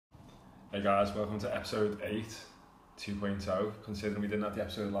Hey guys, welcome to episode 8, 2.0. Considering we didn't have the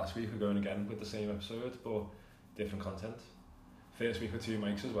episode last week, we're going again with the same episode, but different content. First week with 2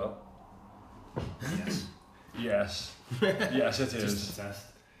 mics as well. Yes. Yes. Yes, it is. Just a test.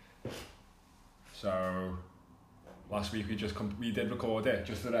 So, last week we did record it,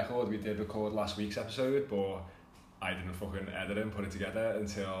 just for the record, we did record last week's episode, but I didn't fucking edit it and put it together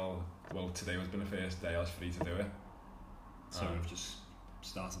until, well, today was been the first day I was free to do it. So we've just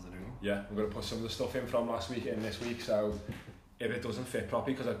started the new one. Yeah, I'm going to put some of the stuff in from last week in this week, so if it doesn't fit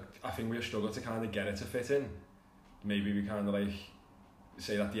properly, because I think we'll struggle to kind of get it to fit in, maybe we kind of like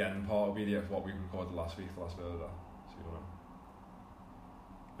say that the end part will be what we recorded last week, the last bit of that, so you don't know.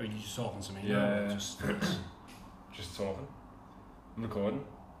 Are you just talking to me? Yeah. No, just talking. I'm recording.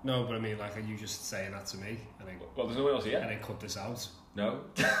 no, but I mean, like, are you just saying that to me? And then, Well, there's no one else here. and then cut this out? No.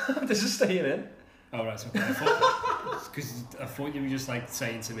 This is staying in. Oh, right, okay. Because I thought you were just, like,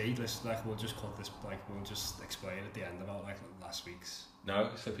 saying to me, listen, like, we'll just cut this, like, we'll just explain at the end about, like, last week's. No,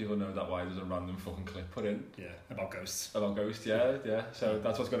 so people know that why there's a random fucking clip put in. Yeah, about ghosts. About Ghost, yeah. So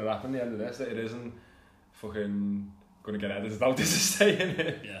that's what's going to happen at the end of this, that it isn't fucking going to get edited out, this is staying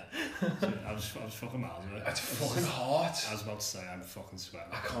in. Yeah. So I was fucking miles away. It's fucking hot. I was about to say, I'm fucking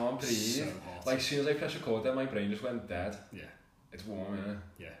sweating. I can't breathe. So hot. Like, as soon as I press record there, my brain just went dead. Yeah. It's warm, innit?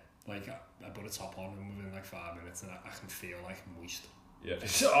 Yeah. Like, I put a top on and within, like, 5 minutes and I can feel, like, moist. Yeah.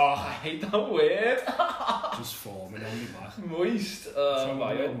 Oh, I hate that word. Just forming on me back. Moist. So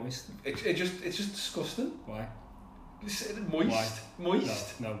Why? moist. It's just disgusting. Why? It's moist. Why?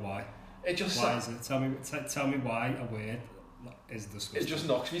 Moist. No, why? It just Why is it? Tell me why a word is disgusting. It just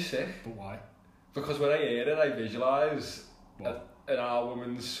knocks me sick. But why? Because when I hear it, I visualise What? an old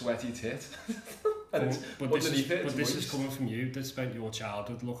woman's sweaty tit. And it's But this underneath it, is it's moist. coming from you that spent your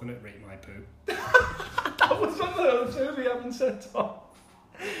childhood looking at Rate My Poo. That was on the episode we haven't sent on.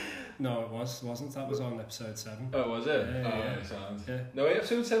 No, it wasn't. That was on episode 7. Oh, was it? Yeah. Sounds. Yeah. No,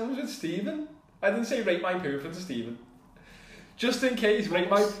 episode 7 was with Stephen. I didn't say rate my poo for Stephen. Just in case, rate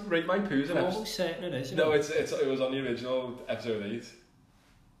my poo's an I'm episode. almost certain it is. You No, know? it was on the original episode 8.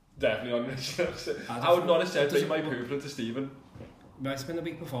 Definitely on the original episode. I I would not have said does rate my it- poo for it to Stephen. Might have been the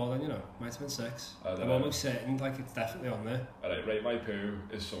week before then, you know. Might have been 6. I don't I'm know. almost certain, like, it's definitely on there. Alright, rate my poo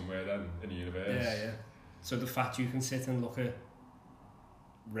is somewhere then in the universe. Yeah. So the fact you can sit and look at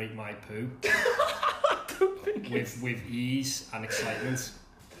Rate My Poo with ease and excitement.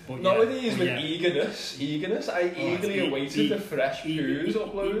 But Not yeah, with ease, but with yeah. eagerness. I eagerly it's awaited the fresh poos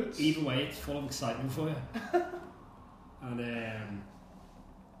uploads. Either way, it's full of excitement for you. And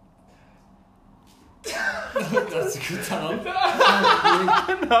that's a good time.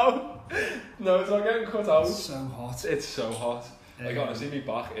 No, it's not getting cut out. It's so hot. It's so hot. Like, honestly, my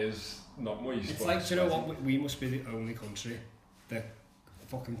back is not moist. It's but like, do you know sweaty. what? We must be the only country that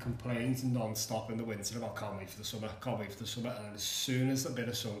fucking complains non-stop in the winter about can't wait for the summer, and as soon as a bit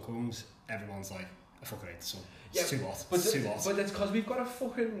of sun comes, everyone's like, I fucking hate the sun. It's too hot. But It's too hot. But it's because we've got a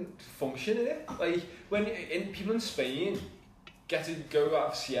fucking function in it. Like, when people in Spain get to go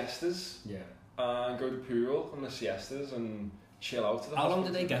have siestas Yeah. and go to the pool on the siestas and chill out. How long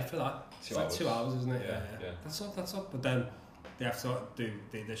do they get for that? 2 It's like hours. 2 hours, isn't it? Yeah. That's up. But then they have to do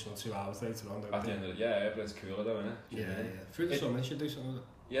the additional 2 hours later on, don't At the they? end of it, yeah, but it's cooler though, isn't it? Yeah. Through the summer, they should do something like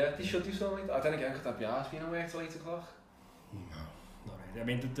Yeah, they should do something like that. Then again, could that be ours being awake till 8 o'clock? that. No, not really. I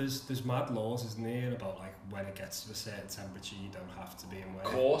mean, there's mad laws, isn't there, about like when it gets to a certain temperature, you don't have to be in work.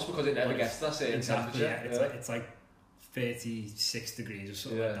 Of course, because it never Well, gets to that certain Exactly. temperature. Yeah. It's like 36 degrees or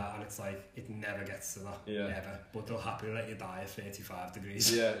something like that, and it's like it never gets to that ever. But they'll happily let you die at 35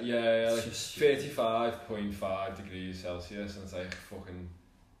 degrees. Yeah, It's like just 35.5 degrees Celsius, and it's like, fucking,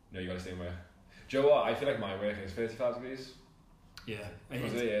 no, you gotta stay in work. Do you know what? I feel like my work is 35 degrees. Yeah.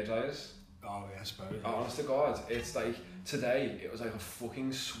 Because of the air dryers. Oh yeah, I suppose. Honest to God, it's like, today, it was like a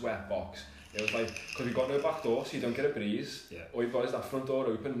fucking sweat box. It was like, because we've got no back door, so you don't get a breeze. Yeah. All you've got is that front door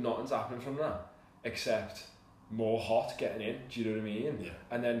open, nothing's happening from that, except more hot getting in, do you know what I mean? Yeah.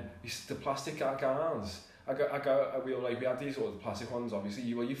 And then the plastic gowns, we had these sort of plastic ones, obviously.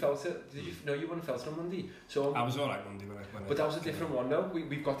 You felt it? Did you? No, you wouldn't felt it on Monday. So I was alright Monday when but that was a different one though.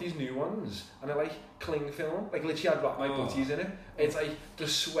 We've got these new ones, and they're like cling film. Like, literally, I'd wrap my butties in it. It's like the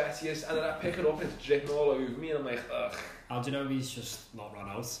sweatiest, and then I pick it up and it's dripping all over me, and I'm like, ugh. How do you know he's just not run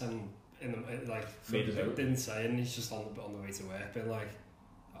out and like Made it out. didn't say, and he's just on the way to work, been like,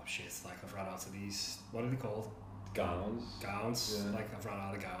 oh shit, like I've run out of these. What are they called? Gowns. Gowns. Yeah. Like I've run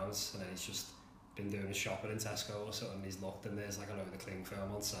out of gowns, and then he's just been doing his shopping in Tesco or something. And he's looked and there's like a load of cling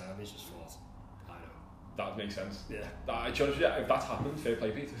film on sale, and he's just thought, I know. That makes sense. Yeah. If that happened, fair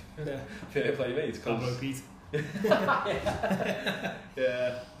play, Pete. Yeah. Fair play, mate. Pablo Pete.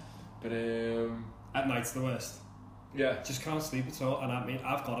 Yeah. But At night's the worst. yeah. Just can't sleep at all. And I mean,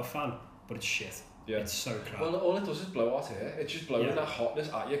 I've got a fan, but it's shit. Yeah. It's so crap. Well, all it does is blow hot air. It's just blowing that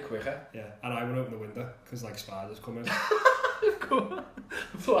hotness at you quicker. Yeah, and I would open the window because like spiders come in.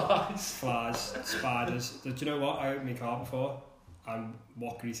 Flies, spiders. Do you know what? I opened my car before, and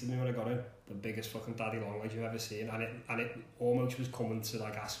what greeted me when I got in? The biggest fucking daddy long legs you've ever seen, and it almost was coming to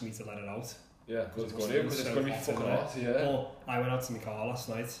like ask me to let it out. Yeah, because it's going to be fucking hot. Yeah. Or I went out to my car last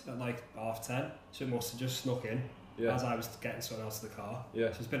night at like 10:30, so it must have just snuck in as I was getting something out of the car.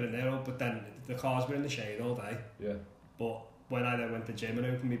 Yeah. So it's been in there, but then the car's been in the shade all day. Yeah. But when I then went to the gym and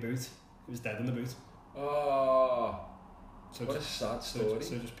opened my boot, it was dead in the boot. Oh. So what a sad story.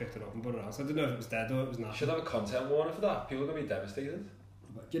 So just picked it up and put it out. So I didn't know if it was dead or it was not. Should have a content warning for that. People are going to be devastated.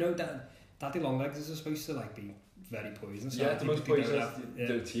 But, you know, daddy long legs is supposed to like be very poisonous. Yeah, the most poisonous,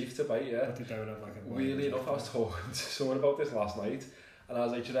 their teeth to bite, yeah. But they don't have like a... Weirdly enough, I was talking to someone about this last night, and I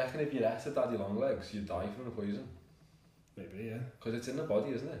was like, do you reckon if you ate a daddy long legs, you'd die from the poison? Maybe, yeah. Because it's in the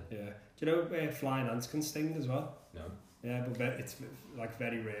body, isn't it? Yeah. Do you know flying ants can sting as well? No. Yeah, but it's like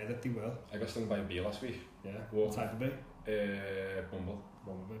very rare that they will. I got stung by a bee last week. Yeah. What type of bee?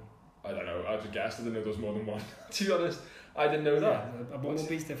 Bumblebee. I don't know, I just guessed. I didn't know there was more than one. To be honest, I didn't know that. Yeah, a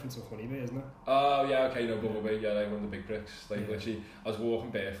bumblebee's different to a honeybee, isn't it? Oh, yeah, okay, no, bumblebee, yeah, like one of the big pricks. Like, literally, I was walking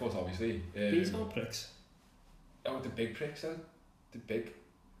barefoot, obviously. Bees aren't pricks. Oh, the big pricks, though? The big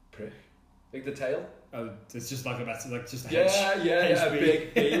prick? Like the tail? Oh, it's just like a better, like just a yeah, a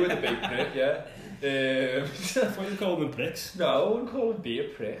big bee with a big prick, yeah. I thought you call them pricks. No, I wouldn't call a bee a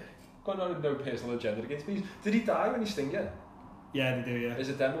prick. Got no personal agenda against bees. Did he die when he sting you? Yeah, they do, yeah. Is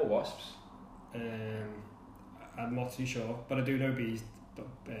it them or wasps? I'm not too sure, but I do know bees,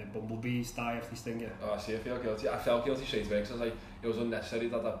 bumblebees die if they sting you. Oh, see, I feel guilty. I felt guilty straight away because I was like, it was unnecessary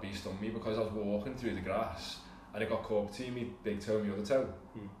that bee stung me because I was walking through the grass and it got caught between me big toe and my other toe,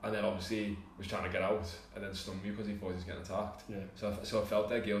 and then obviously was trying to get out and then stung me because he thought he was getting attacked. Yeah. So I felt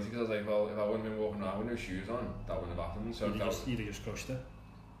dead guilty because I was like, well, if I wouldn't have been walking around with no shoes on, that wouldn't have happened. So you'd have just crushed it.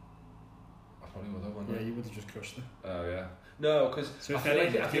 I probably would have, wouldn't I? Yeah, you would have just crushed it. Oh yeah. No, because I feel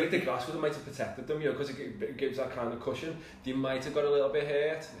like the grass would have might have protected them, you know, because it gives that kind of cushion. They might have got a little bit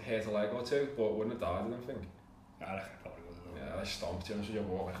hurt a leg or two, but wouldn't have died, I don't think. I reckon I probably would have. Yeah, they stomped you, so you're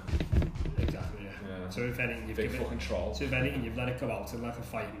walking. Exactly, yeah. So if anything, you've big fucking troll. So if anything, you've let it go out in like a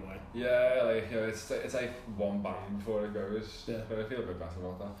fighting way. Yeah, like, you know, it's like one bang before it goes. Yeah. But I feel a bit better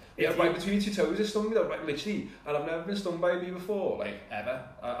about that. Yeah, right between your two toes it stung me though, like literally. And I've never been stung by a bee before, like ever.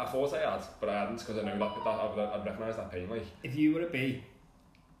 I thought I had, but I hadn't because I know that I'd recognise that pain. Like, if you were a bee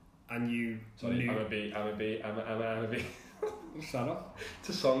and you knew... I'm a bee. What's that up? It's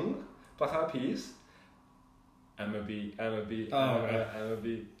a song, Black Eyed Peas. I'm a bee. I'm a bee.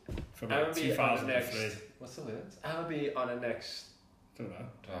 From like 2003. What's the lyrics? I'm a bee on the next... I don't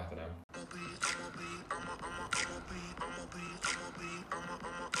know.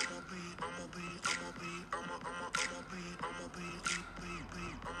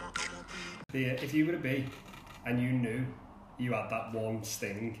 If you were a bee and you knew you had that one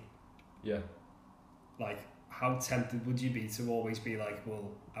sting, yeah, like how tempted would you be to always be like,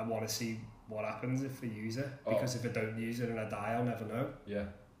 well, I want to see what happens if I use it, because if I don't use it and I die, I'll never know. Yeah,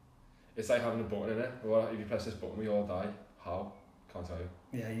 it's like having a button in it. Well, if you press this button, we all die. How? Can't tell you.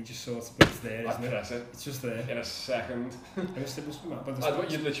 Yeah, you just sort of, but it's there, isn't it? Press it. It's just there. In a second. You'd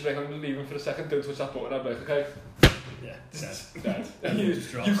literally be like, I'm leaving for a second, don't touch that button. I'd be like, okay. Yeah, dead.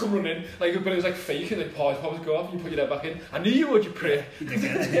 You come running, like, but it was like fake, and like pops go off, and you put your head back in. I knew you would, you prick. You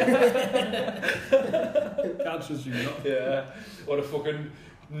dickhead. Can't trust you not. Yeah. Or a fucking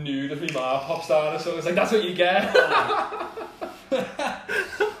nude of me ma pops down or something. It's like, that's what you get.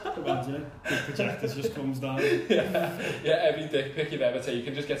 Imagine it. The projector just comes down. Yeah, every dick pic you've ever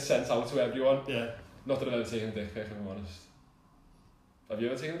taken just gets sent out to everyone. Yeah. Not that I've ever taken a dick pic, if I'm honest. Have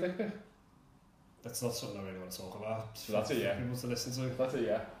you ever taken a dick pic? That's not something I really want to talk about. So that's a yeah. People to listen to. That's a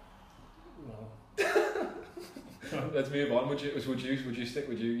yeah. No. Let's move on. Would you use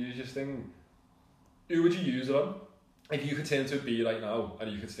your sting? Who would you use it on? If you could turn to a bee right now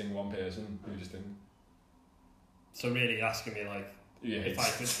and you could sting one person, who would you sting? So really you're asking me like,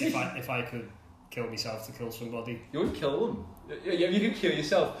 if I could kill myself to kill somebody. You wouldn't kill them. Yeah, if you could kill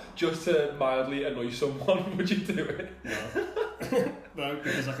yourself just to mildly annoy someone, would you do it? No. No,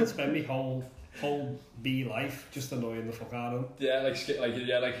 because I could spend my whole bee life just annoying the fuck out of them. Yeah,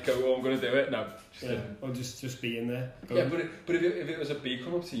 like go, oh, I'm going to do it. No. Or just be in there. Yeah, but if it was a bee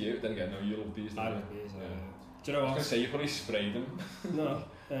come up to you, then again, no, you love bees. I love bees. Yeah. Do you know what? I was going to say, you probably spray them. No.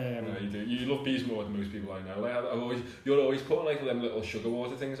 No, you do. You love bees more than most people I know. Like, you're always putting like them little sugar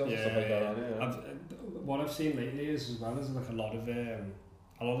water things on and stuff like that. Yeah. What I've seen lately is as well is like a lot of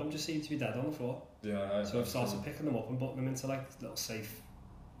a lot of them just seem to be dead on the floor. Yeah. So I've started picking them up and putting them into like little safe,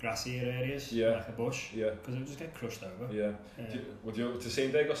 grassier areas, Yeah. like a bush. Yeah. Because they'll just get crushed over. Yeah. The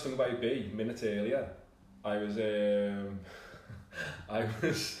same day I got stung by a bee, minutes earlier, I was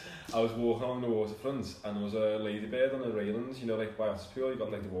I was walking along the waterfront and there was a ladybird on the railings, you know, like by Otterspool, you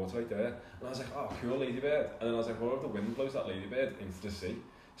got like the water right there. And I was like, oh, cool ladybird. And then I was like, what if the wind blows that ladybird into the sea?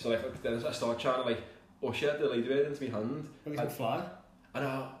 So like, then I started trying to like usher the ladybird into my hand. Well, they can fly.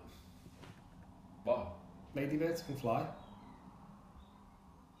 And what? Ladybirds can fly.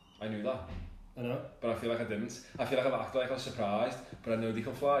 I knew that. I know. But I feel like I didn't. I feel like I've acted like I was surprised, but I know they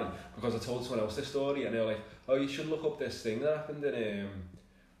can fly because I told someone else this story and they were like, oh, you should look up this thing that happened in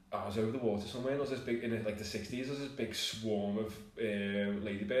I was over the water somewhere and there was this big, in like the 60s, there was this big swarm of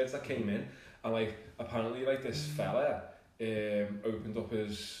ladybirds that came in, and like apparently like this fella opened up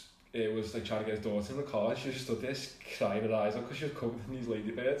his, it was like trying to get his daughter in the car, and she just stood there crying her eyes out because she was covered in these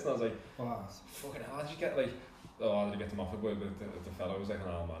ladybirds, and I was like, wow, fucking hell, how did you get like, oh, how did you get them off? But the fellow was like,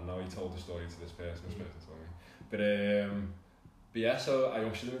 oh man, now he told the story to this person told me. But yeah, so I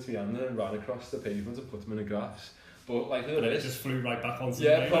ushered them into my hand and ran across the pavement and put them in the grass. But like, and then it just flew right back onto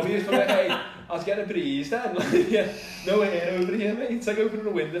the probably it's like, hey, I was getting a breeze then. Like, yeah, no air over here, mate. It's like opening a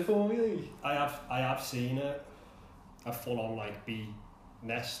window for me. Like. I have seen a full on like bee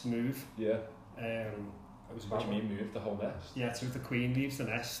nest move. Yeah. What do you mean move? The whole nest? Yeah, so if the queen leaves the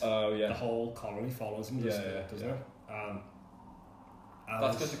nest, oh yeah, the whole colony follows them, doesn't it?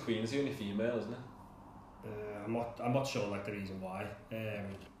 That's because the queen's the only female, isn't it? I'm not sure like the reason why.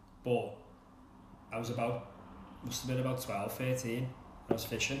 But I was must have been about 12, 13. I was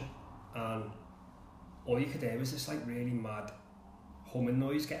fishing, and all you could hear was this like really mad humming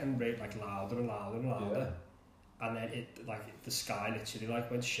noise getting like louder and louder and louder. Yeah. And then it like the sky literally like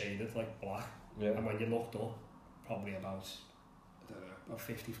went shaded like black. Yeah. And when you looked up, probably about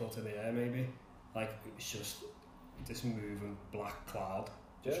 50 foot in the air maybe, like it was just this moving black cloud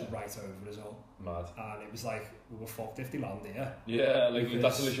just right over us all. Mad. And it was like, we were fucked if they land here. Yeah, like because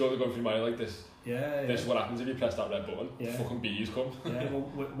that's literally what they're going through my mind, like this. Yeah. This is what happens if you press that red button. Yeah. Fucking bees come. Yeah, well,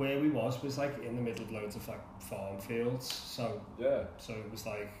 where we was like in the middle of loads of like farm fields. So yeah. So it was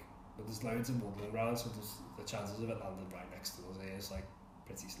like, well, there's loads of woodland around, so there's the chances of it landing right next to us here is like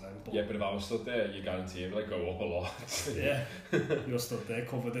pretty slim. But yeah, but if I was stood there, you guarantee it would like go up a lot. Yeah. You're stood there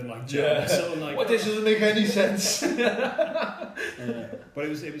covered in like gel or something like. Well, this doesn't make any sense. But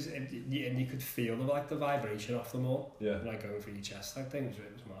and you could feel the vibration off them all. Yeah. Like going through your chest, like things.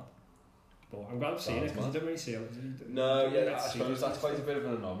 It was mad. But I'm glad I've seen it because you don't really see it. No, yeah, I suppose that's quite a bit of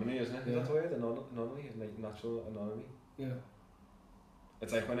an anomaly, isn't it? Is that the word? Anomaly? Like natural anomaly? Yeah.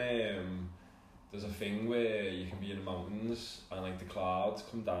 It's like when there's a thing where you can be in the mountains and like the clouds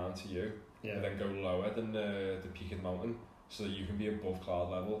come down to you and then go lower than the peak of the mountain, so that you can be above cloud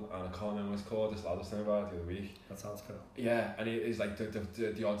level. And I can't remember what it's called. This lad was telling about it the other week. That sounds cool. Yeah, and it's like the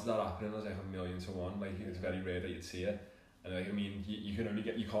odds of that happening is like 1,000,000 to 1. Like it's very rare that you'd see it. And like, I mean, you can only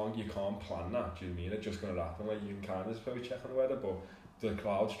you can't plan that. Do you know what I mean? It's just gonna happen. Like you can kind of probably check on the weather, but the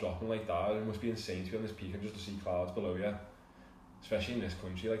clouds dropping like that, it must be insane to be on this peak and just to see clouds below you. Especially in this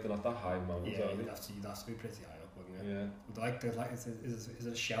country, like they're not that high mountains. Yeah, you'd have to be pretty high up, wouldn't you? Yeah. Like is it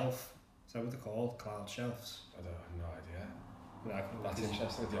a shelf? Is that what they're called? Cloud shelves? I have no idea. Like, that's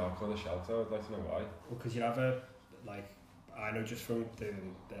interesting. They are called a shelf, though. I'd like to know why. Well, because you have I know just from with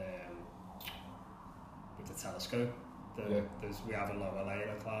the telescope. We have a lower layer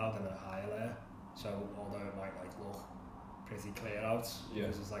of cloud and a higher layer, so although it might like look pretty clear out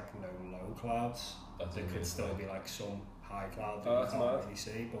because there's like no low clouds, there could still be like some high cloud that you can't really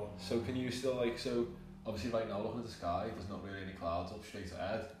see. But so can you still like, so obviously right now looking at the sky, there's not really any clouds up straight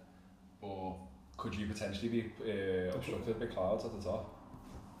ahead, or could you potentially be obstructed by clouds at the top?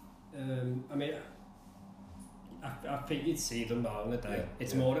 I mean, I think you'd see them now in the day.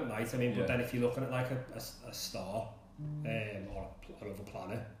 It's more at night. I mean, but then if you're looking at like a star or another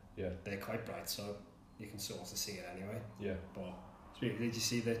planet, they're quite bright, so you can sort of see it anyway. Yeah. But did you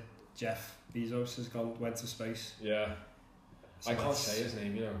see that Jeff Bezos went to space? Yeah. So I can't say his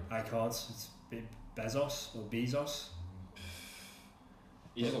name, you know. I can't. It's Bezos or Bezos.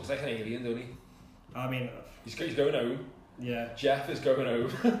 He just looks like an alien, don't he? I mean, he's going home. Yeah. Jeff is going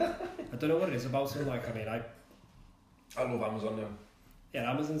home. I don't know what it is about him. Like, I mean, I love Amazon now.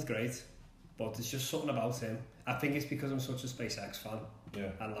 Yeah, Amazon's great, but there's just something about him. I think it's because I'm such a SpaceX fan. Yeah.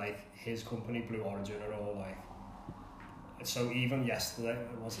 And like his company, Blue Origin, are all like. So even yesterday,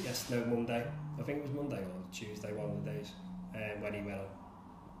 Monday? I think it was Monday or Tuesday, one of the days, when he went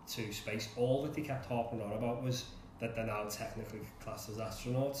to space. All that they kept talking on about was that they're now technically classed as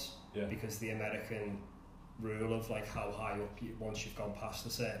astronauts because the American rule of like how high up you, once you've gone past a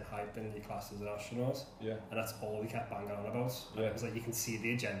certain height then you're classed as an astronaut. Yeah. And that's all he kept banging on about. And Yeah. it was like you can see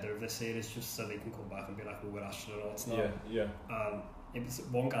the agenda of this series just so they can come back and be like, well, we're astronauts now. Yeah, yeah. And it was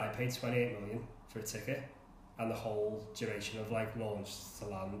one guy paid 28 million for a ticket, and the whole duration of like launch to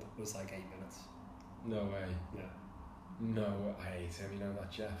land was like 8 minutes. No way. Yeah. No, I hate him, you know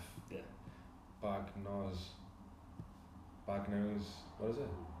that Jeff? Yeah. Bagnos, what is it?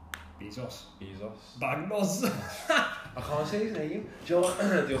 Bezos. Bagnos. I can't say his name. Do you know what?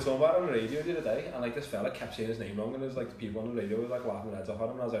 They were talking about it on the radio the other day, and like this fella kept saying his name wrong, and there's like the people on the radio were like laughing their heads off at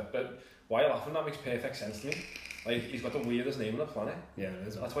him, and I was like, but why are you laughing? That makes perfect sense to me. Like, he's got the weirdest name on the planet. Yeah, it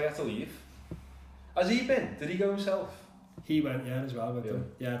is. That's why he had to leave. Has he been? Did he go himself? He went, yeah, as well with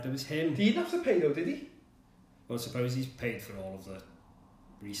them. Yeah, there was him. He didn't have to pay though, did he? Well, I suppose he's paid for all of the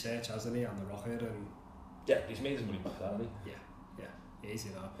research, hasn't he, and the rocket and... Yeah, he's made his money back, hasn't he? Yeah, easy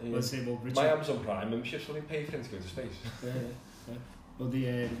now. Yeah. Let's say, well, Richard... My Amazon Prime membership's only paid for him to go to space. Yeah. Well,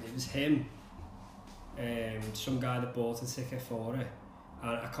 it was him, some guy that bought a ticket for it,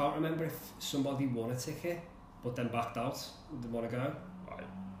 and I can't remember if somebody won a ticket, but then backed out, didn't want to go. Right.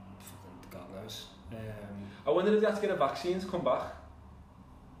 God knows. I wonder if they had to get a vaccine to come back.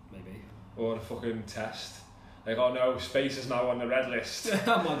 Maybe. Or a fucking test. Like, oh no, space is now on the red list. You've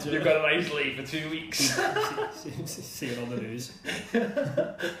Got got a nice leave for 2 weeks. See it on the news.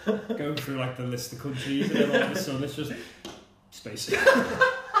 Going through like the list of countries, and then all of a sudden it's just space.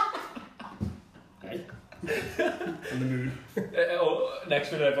 Hey. And the moon.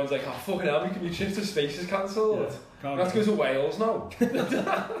 Next minute everyone's like, oh fucking hell, my trip to space is cancelled. Yeah. I have to go to Wales now.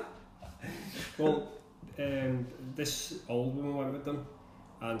 Well, this old woman went with them,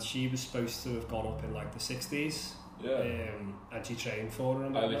 and she was supposed to have gone up in like the 60s. Yeah. And she trained for her.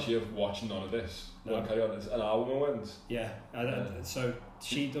 And I literally have watched none of this. No. Carry on. And our woman went. Yeah. So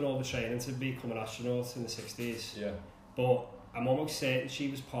she done all the training to become an astronaut in the 60s. Yeah. But I'm almost certain she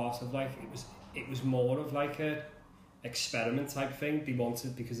was part of like it was more of like a experiment type thing. They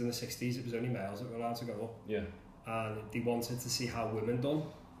wanted, because in the 60s it was only males that were allowed to go up. Yeah. And they wanted to see how women done.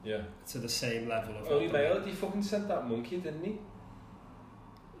 Yeah. To the same level of... Only male, he fucking sent that monkey, didn't he?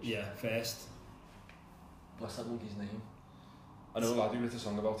 Yeah, first. What's that monkey's name? I know a lad who wrote a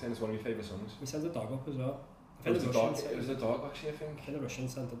song about him, it's one of my favourite songs. We sent the dog up as well. It was the dog actually, I think. I think the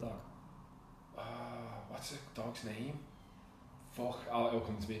Russians sent the dog. What's the dog's name? Fuck, it'll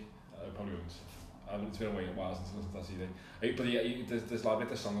come to me. It probably won't. It's been a while since I listened to that CD. But yeah, there's a lad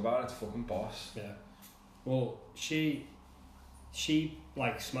wrote a song about it, it's fucking boss. Yeah. Well, she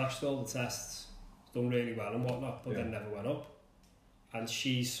like smashed all the tests, done really well and whatnot, but then never went up. And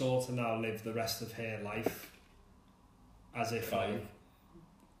she sort of now lived the rest of her life as if like,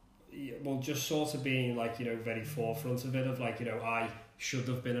 well, just sort of being like, you know, very forefront of it, of like, you know, I should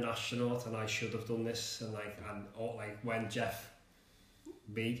have been an astronaut and I should have done this, and like, and or like when Jeff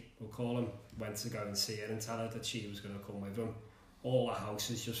B, we'll call him, went to go and see her and tell her that she was going to come with him, all the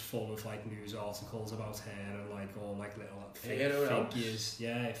house is just full of like news articles about her and like all like little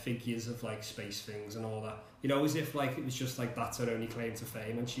figures of like space things and all that, you know, as if like it was just like that's her only claim to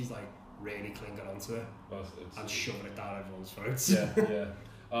fame, and she's like really clinging on to it and shoving it down everyone's throats. Yeah.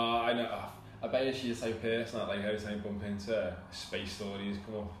 I know. I bet you she's the type of person that like every time bump into space stories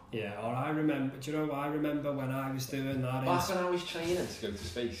come up. Yeah, or I remember, do you know what I remember when I was doing that? Back when I was training to go to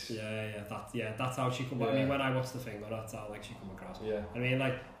space. That's how she come. Yeah. I mean, when I watched the thing, that's how like she come across. Yeah. I mean,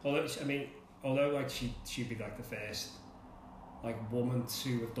 like, although like she'd be like the first like woman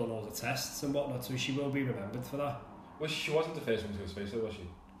to have done all the tests and whatnot, so she will be remembered for that. Well, she wasn't the first one to go to space, though, was she?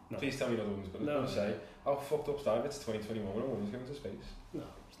 No. Please tell me another one's going to say, how fucked up stuff it's 2021 when a woman's going to space. No,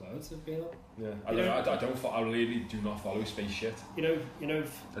 it's loads have been up. Yeah, I really do not follow space shit. You know.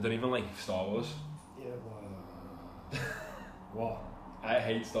 I don't even like Star Wars. Yeah, what? I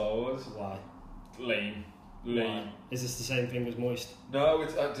hate Star Wars. Why? Lame. Why? Is this the same thing as Moist? No,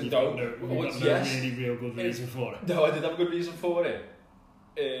 it's you've got no really real good reason for it. No, I did have a good reason for it.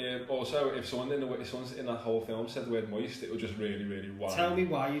 Also, if someone's in that whole film said the word moist, it would just really, really wow. Tell me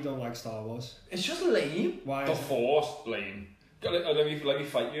why you don't like Star Wars. It's just lame. Why? The Force, lame. Let me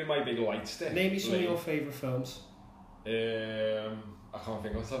fight you in my big light stick. Name me some of your favourite films. I can't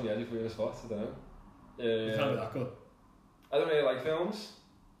think of something yet for you on the spot, I don't know. You can't be that good. I don't really like films,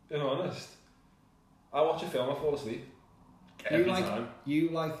 being honest. I watch a film, I fall asleep. Every time. You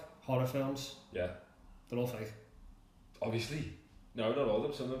like horror films? Yeah. They're all fake. Obviously. No, not all of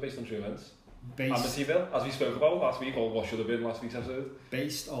them. Some of them are based on true events. Amityville, as we spoke about last week, or what should have been last week's episode.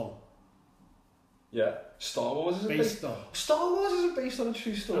 Based on? Yeah. Star Wars isn't based on? Star Wars isn't based on a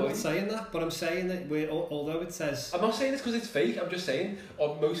true story. I'm not saying that, but I'm saying that although it says... I'm not saying it's because it's fake, I'm just saying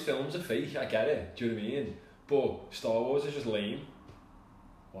most films are fake, I get it, do you know what I mean? But Star Wars is just lame.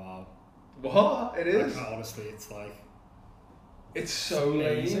 Wow. What? It is? Like, honestly, it's like... It's so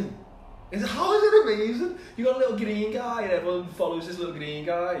amazing. lame. How is it amazing? You got a little green guy and everyone follows this little green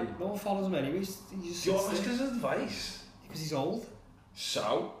guy. No one follows him anyway. He just Do you ask his advice? Because he's old.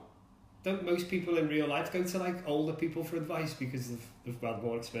 So? Don't most people in real life go to like older people for advice because they've had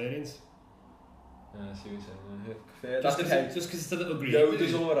more experience? Yeah, I see what you're saying. Fair. Just That's okay. because it's a little green.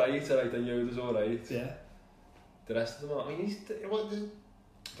 Yoda's alright, then Yoda's alright. Yeah. The rest of them are... I mean, he's...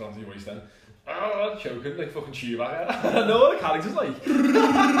 Don't see what he's done. Oh, choking like fucking Chewbacca. I know what the character's like.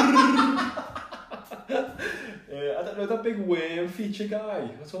 I don't know, that big worm feature guy.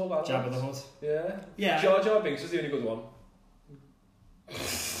 What's all that? Jabba the Hutt. Yeah. Yeah. Jar Jar Binks is the only good one.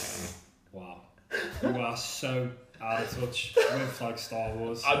 Wow. You are so out of touch with like Star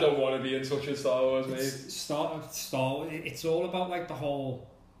Wars. I don't want to be in touch with Star Wars, mate. It's all about like the whole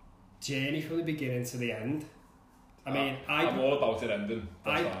journey from the beginning to the end. I mean, I'm all about it ending.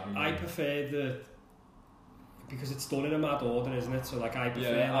 I prefer the... Because it's done in a mad order, isn't it? So like I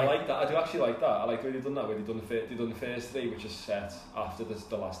prefer... Yeah, I like that. I do actually like that. I like the way they've done that, where they've done the first three, which is set after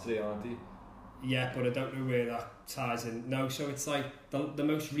the last three, aren't they? Yeah, but I don't know where that ties in. No, so it's like the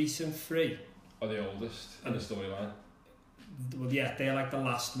most recent three. Are the oldest in the storyline. Well, yeah, they're like the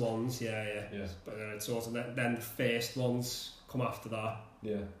last ones, yeah. But then it's sort of... Then the first ones come after that.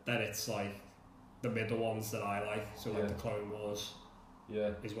 Yeah. Then it's like the middle ones that I like. So like the Clone Wars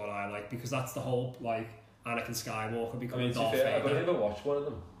is what I like. Because that's the whole, like, Anakin Skywalker becoming Darth Vader. I've never watched one of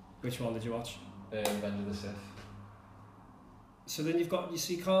them. Which one did you watch? Revenge of the Sith. So then you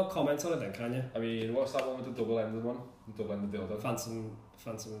can't comment on it then, can you? I mean, what's that one with the double-ended one? The double-ended dildo? Phantom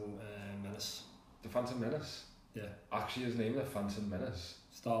Menace. The Phantom Menace? Yeah. Actually, his name is the Phantom Menace.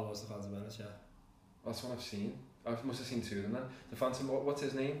 Star Wars, the Phantom Menace, yeah. That's what I've seen. I must have seen two of them then. The Phantom, what's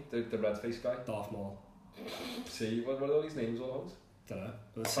his name? The red-faced guy? Darth Maul. See, what are all these names all about? Don't know.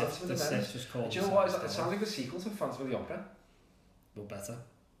 But the Sith just called... Do you know what? It sounds like the sequel to Phantom of the Opera. Well, better.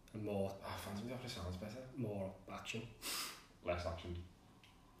 And more... Phantom of the Opera sounds better. More action. Less action.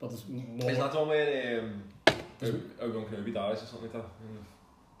 But there's more... Is that the one where Obi-Wan Kenobi dies or something like that?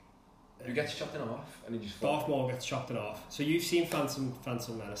 Who gets chopped in half and he just... Darth Maul gets chopped in half. So you've seen Phantom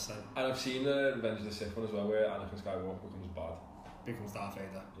Menace then? And I've seen the Revenge of the Sith one as well, where Anakin Skywalker becomes bad. Becomes Darth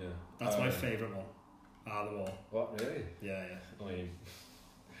Vader. Yeah. That's my favourite one. Out of them all. What, really? Yeah. I mean...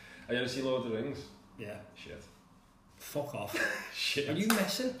 Have you ever seen Lord of the Rings? Yeah. Shit. Fuck off. Shit. Are you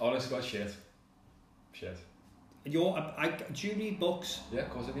messing? Honest God, shit. Do you read books? Yeah, of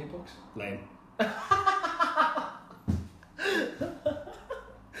course I read books. Lame.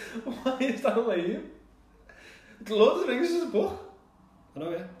 Why is that lame? Lord of the Rings is a book. I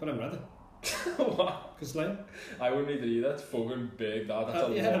know, yeah, but I haven't read it. What? Because it's lame. I wouldn't either either. It's fucking big. That's a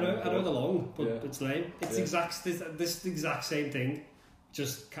long I know the long, but it's lame. It's the exact same thing.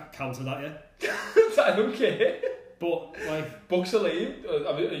 Just counter that, yeah. I don't care. But like books are lame.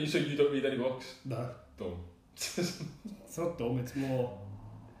 So you don't read any books? No. Dumb. It's not dumb. It's more.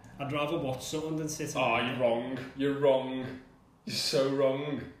 I'd rather watch something than sit. You're wrong. You're wrong. You're so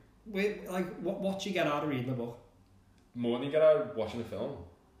wrong. Wait, like what do you get out of reading a book? More than you get out of watching a film.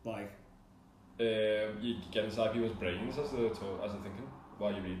 Like. You get inside people's brains as they're thinking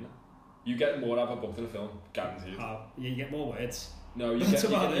while you're reading it. You get more out of a book than a film, guaranteed. You get more words. No, you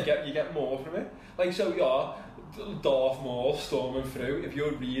get more from it. Like, so Darth Maul storming through. If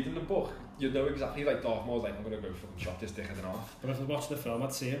you're reading the book, you know exactly, like, Darth Maul's like, I'm going to go fucking chop this dickhead in half. But if I watched the film,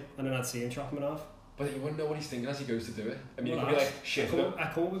 I'd see him, and then I'd see him chop him in half. But you wouldn't know what he's thinking as he goes to do it. I mean, you could be like, shit.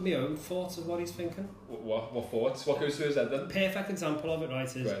 I come up with my own thoughts of what he's thinking. What thoughts? What goes through his head then? Perfect example of it, right,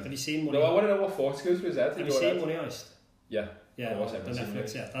 is, have you seen Money? No, I want to know what thoughts goes through his head. Have you seen Money Heist? Yeah. Yeah, the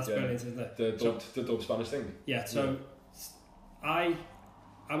Netflix, yeah. That's brilliant, isn't it? The dub Spanish thing? Yeah, so I've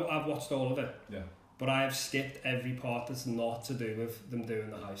watched all of it. Yeah. But I have skipped every part that's not to do with them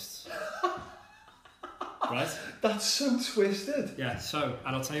doing the heists. Right? That's so twisted. Yeah, so,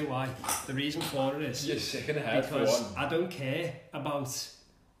 and I'll tell you why. The reason for it is... You're sick in the head because I don't care about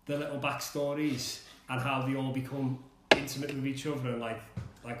the little backstories and how they all become intimate with each other and like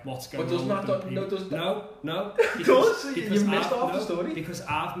what's going on with them. No. Because you missed half the story. Because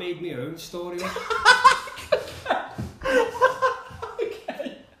I've made my own story up.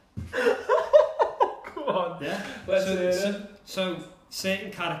 Okay. Come on. Yeah. Let's hear it. So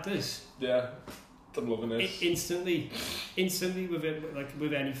certain characters. Yeah. I'm loving this. Instantly with it, like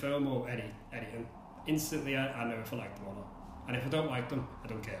with any film or anything. Instantly, I know if I like them or not. And if I don't like them, I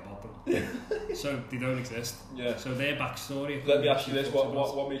don't care about them. So they don't exist. Yeah. So their backstory. Let me ask you this: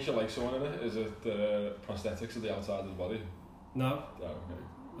 what makes you like someone in it? Is it the prosthetics of the outside of the body? No. Oh,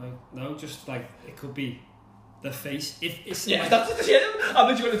 okay. No, just like it could be The face. If it's Yeah, like, that's it. I'm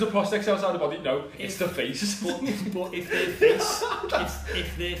literally going into prosthetics outside the body. No, it's the face. but if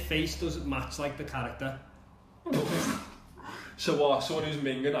their face doesn't match like the character. So what? Someone who's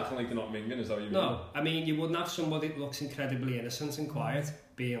minging acting like they're not minging, is that what you mean? No, I mean you wouldn't have somebody that looks incredibly innocent and quiet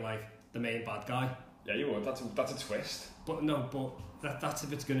being like the main bad guy. Yeah, you would. That's a twist. But no, that's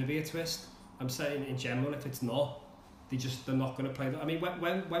if it's going to be a twist. I'm saying in general, if it's not, they're not going to play that. I mean,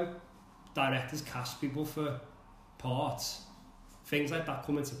 when directors cast people for parts, things like that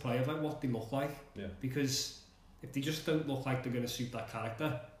come into play of like what they look like. Yeah. Because if they just don't look like they're going to suit that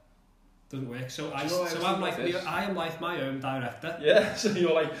character, it doesn't work. So I am like my own director. Yeah. So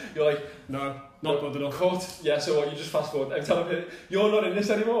you're like no, not good enough. Cut. Yeah. So what? You just fast forward. I'm telling you, you're not in this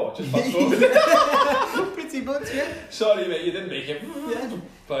anymore. Just fast forward. Pretty much, yeah. Sorry, mate. You didn't make it. Yeah.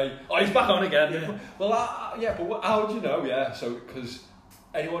 Like, oh, he's back on again. Yeah. Well, yeah. But how do you know? Yeah. So because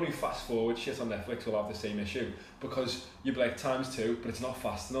anyone who fast forward shit on Netflix will have the same issue, because you'd be like ×2, but it's not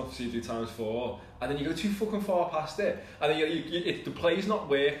fast enough, so you do ×4, and then you go too fucking far past it, and then the play's not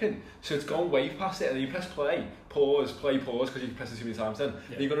working, so it's gone way past it, and then you press play, pause, because you press it too many times then,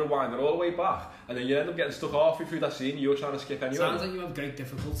 yeah. and you've got to rewind it all the way back, and then you end up getting stuck halfway through that scene you're trying to skip anyway. Sounds like you have great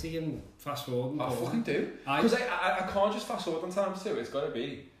difficulty in fast forward. I fucking do, because I can't just fast forward on ×2, it's got to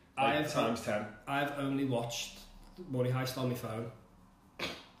be like ×10. I've only watched Money Heist on my phone.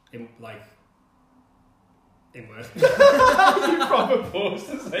 In work. You proper paused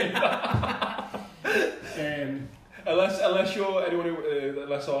to say that. Unless you're anyone who,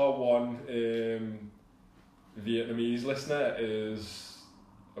 unless our one Vietnamese listener is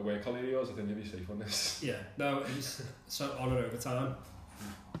a work colleague of yours, I think you'll be safe on this. Yeah, no, it's so on and overtime.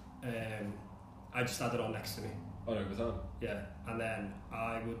 I just had it on next to me. On overtime? Yeah, and then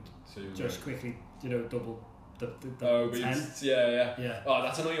I would just quickly, double. The 10. Yeah. Yeah. Oh,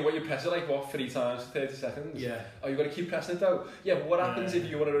 that's annoying. What, you press it like 3 times for 30 seconds? Yeah. Oh, you got to keep pressing it though. Yeah, but what happens if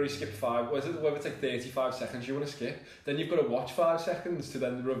you want to only skip 5? Whether it's like 35 seconds you want to skip, then you've got to watch 5 seconds to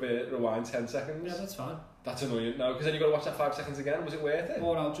then rewind 10 seconds. Yeah, that's fine. That's annoying now, because then you've got to watch that 5 seconds again. Was it worth it?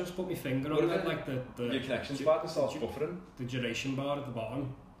 Or I'll just put my finger on it, like the your connection's bad and starts buffering. The duration bar at the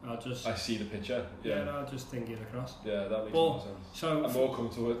bottom. I see the picture. Yeah. I'll just think it across. Yeah, that makes more sense. So I'm more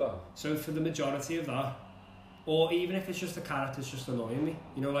comfortable with that. So for the majority of that, or even if it's just the characters just annoying me,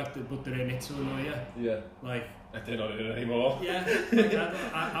 but they're in it to annoy you. Yeah. Like they're not in it anymore. Yeah. Like,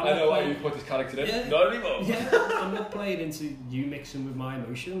 I know why you put this character in. Yeah, not anymore. Yeah. I'm not playing into you mixing with my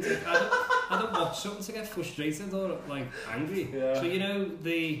emotions. Like, I don't watch something to get frustrated or like angry. Yeah. So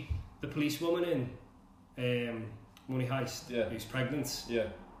the policewoman in Money Heist, who's pregnant. Yeah.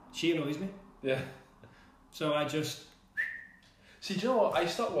 She annoys me. Yeah. So I just. See, do you know what? I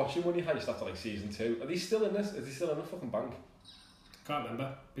stopped watching Money Heist after like season 2. Are they still in this? Is he still in the fucking bank? Can't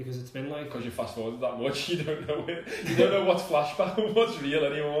remember, because it's been like... Because you fast forwarded that much, you don't know it. You don't know what's flashback and what's real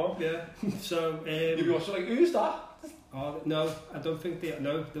anymore. Yeah. So you'll be watching like, who's that? Oh no, I don't think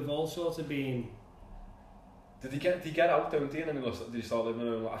they've all sort of been... Did they get out, don't they? And then did they start living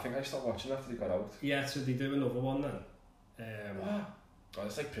in... I think I stopped watching after they got out. Yeah, so they do another one then. Oh,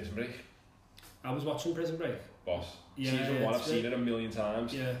 it's like Prison Break. I was watching Prison Break. Boss. Yeah, season 1, I've seen it a million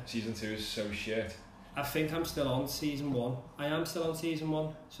times. Yeah. Season 2 is so shit. I think I'm still on season 1. I am still on season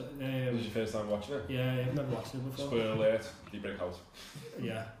 1. So, this is your first time watching it? Yeah, I've never watched it before. Spoiler alert, they break out.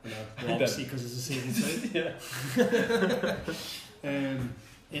 Yeah, I know. Well, obviously because it's a season 2. Yeah.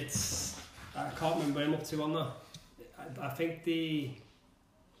 It's... I can't remember where I'm up to on that. I think the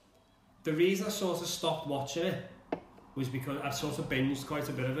reason I sort of stopped watching it was because I've sort of binged quite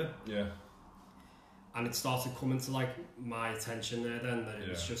a bit of it. Yeah. And it started coming to like my attention there then that it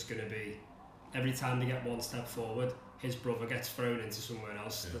was just going to be every time they get one step forward, his brother gets thrown into somewhere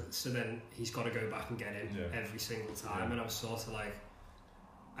else. Yeah. So then he's got to go back and get him every single time. Yeah. And I was sort of like,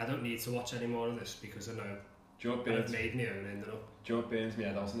 I don't need to watch any more of this because I know I've made my own ending up. Do you know what burns me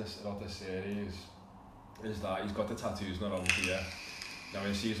out about this series? Is that he's got the tattoos not on here. Now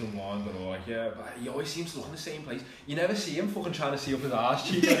in season 1, they're all like, but he always seems to look in the same place. You never see him fucking trying to see up his arse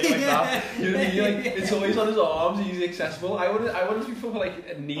cheek or anything like that. You know what I mean? Like, it's always on his arms, easy accessible. I want to be fucking like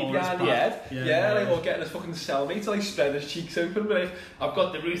a knee behind the head. Like, or getting his fucking cellmate to like spread his cheeks open, but like, I've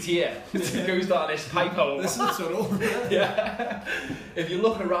got the route here. It goes down this pipe hole. This is the tunnel. Yeah. If you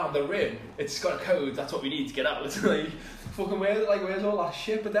look around the rim, it's got a code, that's what we need to get out. Like, fucking where's all that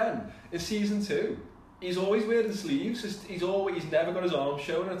shit? But then, in season 2, he's always wearing sleeves. He's never got his arms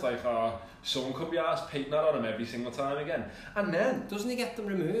shown. It's like, someone could be asked painting that on him every single time again. And then doesn't he get them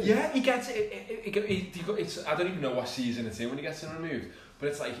removed? Yeah, he gets it. It's I don't even know what season it's in when he gets them removed. But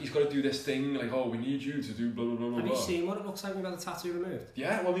it's like, he's got to do this thing, like, oh, we need you to do blah, blah, blah, blah. Have you seen what it looks like when you've had the tattoo removed?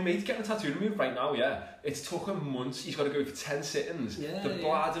 Yeah, well, my mate's getting a tattoo removed right now, yeah. It's took him months. He's got to go for 10 sittings. Yeah, the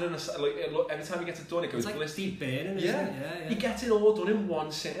bladder and every time he gets it done, it goes like blistered. deep burning, isn't Yeah. it? Yeah. He gets it all done in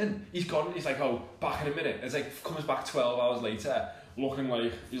one sitting. He's gone, he's like, oh, back in a minute. It's like, comes back 12 hours later, looking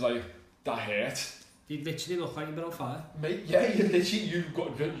like, he's like, that hurt. You literally look like you've been on fire. Mate, yeah, you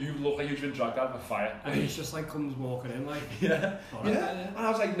look like you've been dragged out of a fire. And he's just like comes walking in like... Yeah, And I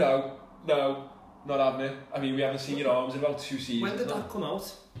was like, no, not having it. I mean, we haven't seen your arms in about 2 seasons. When did that come out?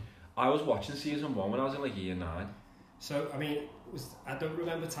 I was watching season 1 when I was in like year 9. So, I mean, I don't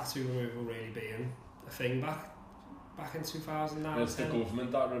remember tattoo removal really being a thing back in 2009. It's the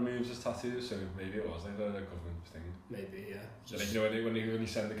government that removes his tattoos, so maybe it was like the government thing. Maybe, yeah. So like, you know, when you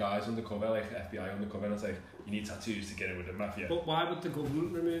send the guys undercover, like FBI undercover, and it's like, you need tattoos to get in with the mafia. But why would the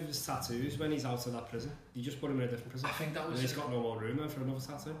government remove his tattoos when he's out of that prison? You just put him in a different prison. I think that was... And he's got no more room for another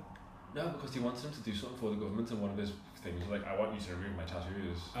tattoo. No, because he wanted him to do something for the government, and one of his things was like, I want you to remove my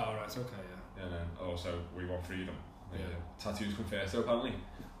tattoos. Oh, right, okay, yeah. And then also, we want freedom. Like, tattoos come first, so apparently.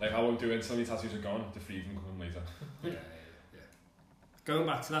 Like, I won't do it until my tattoos are gone, the freedom come later. yeah. Going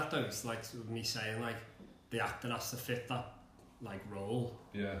back to that though, it's like sort of me saying like, the actor has to fit that like role.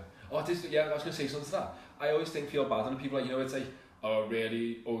 Yeah. Oh, I was going to say something to that. I always feel bad when people like, you know, it's like, oh, a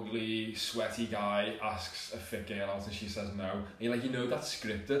really ugly, sweaty guy asks a fit girl out and she says no. And you're like, you know, that's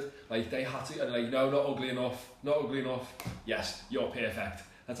scripted. Like, they had to, and like, no, not ugly enough. Yes, you're perfect.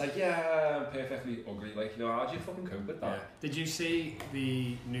 And it's like, yeah, I'm perfectly ugly. Like, you know, how do you fucking cope with that? Yeah. Did you see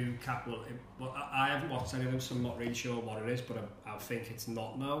the new well, I haven't watched any of them, so I'm not really sure what it is, but I think it's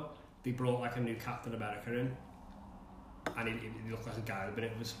not now. They brought like a new Captain America in, and he looked like a guy with a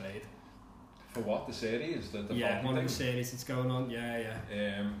bit of a spade. For what? The series? The yeah, one of the series that's going on, yeah.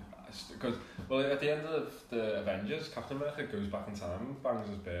 Because, well, at the end of the Avengers, Captain America goes back in time, bangs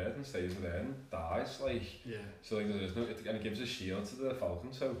his bird and stays with her and dies, like... Yeah. So, like, there's no... And it gives a shield to the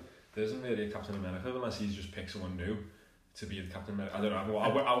Falcon, so there isn't really a Captain America unless he's just picked someone new to be the Captain America. I don't know,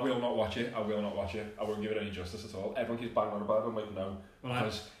 I will not watch it, I won't give it any justice at all. Everyone keeps banging on about it, I'm like, no. Well,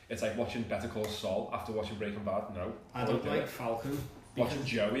 because it's like watching Better Call Saul after watching Breaking Bad, no. I don't like Falcon. Watching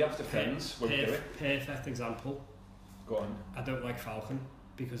Joey after Friends, won't do it. Perfect example. Go on. I don't like Falcon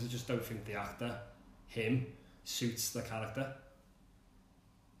because I just don't think the actor, him, suits the character.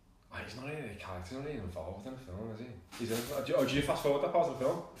 Oh, he's not really a character, he's not really involved in the film, is he? He's in, do you fast forward that part of the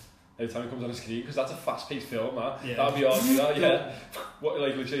film? Every time he comes on the screen, because that's a fast-paced film, man. Yeah. That'd be hard, yeah. What,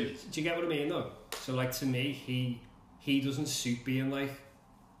 like, literally. Do you get what I mean, though? So, like, to me, he doesn't suit being, like,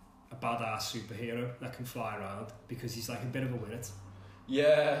 a badass superhero that can fly around, because he's, like, a bit of a wit.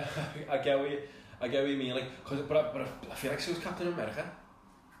 Yeah, I get what you mean, like, but I feel like so is Captain America.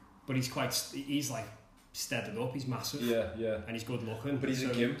 But he's like steadied up, he's massive. Yeah. And he's good looking. But he's a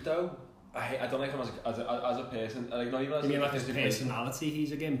gimp though. I don't like him as a person. Like, not even as you mean like his personality,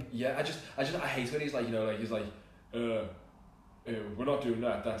 he's a gimp? Yeah, I hate when he's like, you know, like, he's like, we're not doing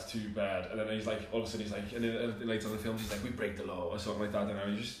that, that's too bad. And then he's like, all of a sudden he's like, and then later on in the film he's like, we break the law or something like that. I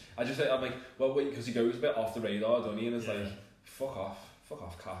don't know. I'm like, well, wait, because he goes a bit off the radar, doesn't he? And it's like, fuck off,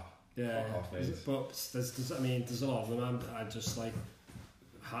 Cap. Yeah. Fuck off, mate. But there's a lot of them. I just like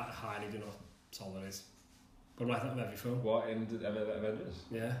highly do not tolerate. But like that with every film. What, in the Avengers?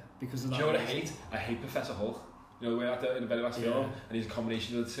 Yeah, because of that. Do you know what I hate? I hate Professor Hulk. You know, we're in the very last film, and he's a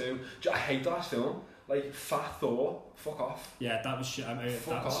combination of the two. I hate the last film. Like, Fat Thor, fuck off. Yeah, that was shit. I mean,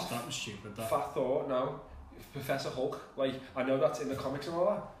 that was stupid. Fat Thor, no. Professor Hulk, like, I know that's in the comics and all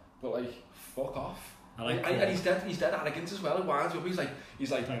that, but like, fuck off. And he's dead arrogant as well. He winds up.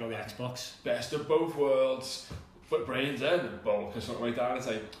 He's like playing on the Xbox. Best of both worlds, but brains in and bulk or something like that. And it's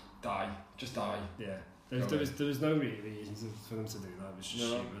like, just die. Yeah. There was no real reason for them to do that. It was just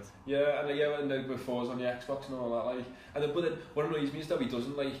stupid. Yeah, and the before on the Xbox and all that, like, but then what annoys me is that he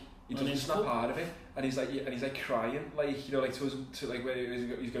doesn't snap out of it, and he's like crying, like, you know, like to like where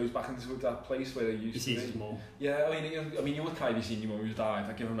he goes back into that place where he used to be. He sees his mum. Yeah, I mean, you would kind of seen your mum who's died.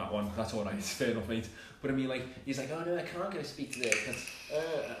 I give him that one. That's all right. It's fair enough, mate. But I mean, like, he's like, oh no, I can't go speak to this,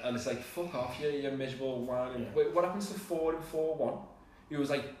 and it's like, fuck off, you miserable whine. Yeah. Wait, what happens to 4 and 4-1? He was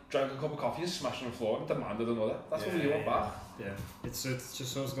like, drank a cup of coffee and smashed on the floor and demanded another. That's what we want back. Yeah, it's just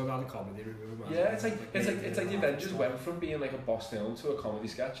sort of go down the comedy route. Yeah, it's like the Avengers went from being like a boss film to a comedy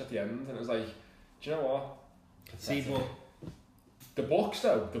sketch at the end, and it was like, do you know what? See, but the books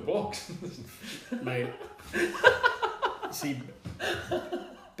though, the books. Mate, see,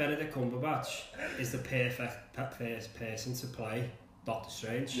 Benedict Cumberbatch is the perfect person to play Doctor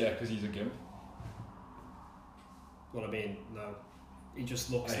Strange. Yeah, because he's a gimp. Well, I mean, no. He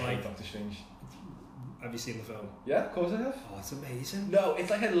just looks I like hate Doctor Strange. Have you seen the film? Yeah, of course I have. Oh, it's amazing. No, it's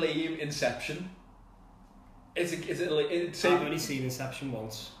like a lame Inception. It's I've only seen Inception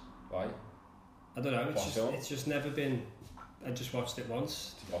once. Why? I don't know, it's just never been... I just watched it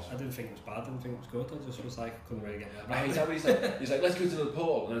once. I didn't think it was bad, I didn't think it was good. I just was like, couldn't really get my head around it. He's like, let's go to the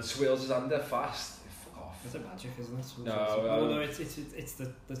pool, and then swirls his hand there fast. Fuck off. It's a magic, isn't it? No, it's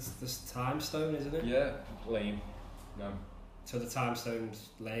the time stone, isn't it? Yeah, lame. No. So the time stone's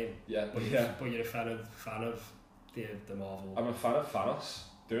lame. Yeah, but you're a fan of the Marvel. I'm a fan of Thanos.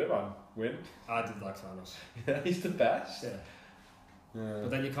 Do it, man. Win. I did like Thanos. Yeah, he's the best. Yeah. But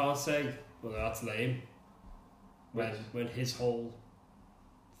then you can't say, well, that's lame. When his whole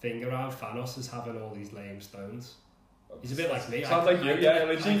thing around Thanos is having all these lame stones. He's a bit like me. Sounds like you,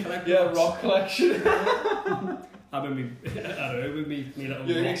 yeah, rock collection. I'm in me, I don't know, with me little...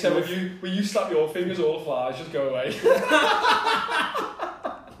 You except when you slap your fingers, all the flies just go away.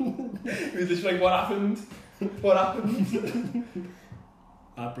 You're just like, what happened? What happened?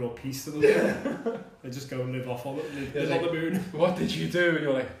 I brought peace to them. They just go and live on the moon. What did you do? And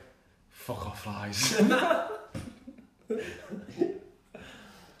you're like, fuck off, flies. Yeah.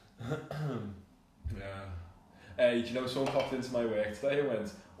 Do you know someone popped into my work today and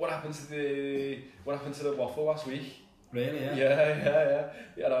went, what happened to the waffle last week? Really? Yeah.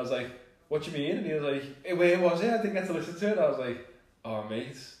 Yeah. And I was like, what do you mean? And he was like, hey, where was it? I didn't get to listen to it. And I was like, oh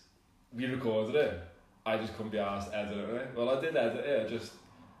mate, we recorded it. I just couldn't be asked editing it. Well, I did edit it, I just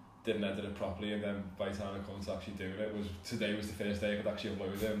didn't edit it properly, and then by the time I come to actually doing it, today was the first day I could actually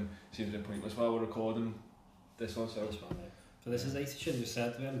upload it, and it seemed a bit pointless while we're recording this one, so... So this is 80, should have just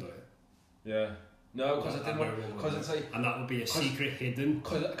said we hadn't done it. Yeah. No, because I didn't want... Because it's like... And that would be a secret hidden...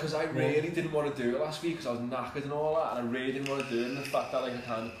 Because I really didn't want to do it last week, because I was knackered and all that, and I really didn't want to do it, and the fact that like I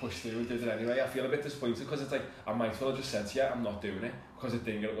kind of pushed through and did it anyway, I feel a bit disappointed, because it's like, I might as well have just said to you, I'm not doing it, because it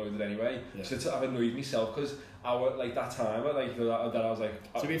didn't get uploaded anyway. Yeah. So I've annoyed myself, because like that time, that I was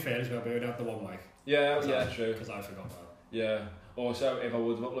like... To be fair as well, we would have the one mic. Yeah, true. Because I forgot that. Yeah. Also, if I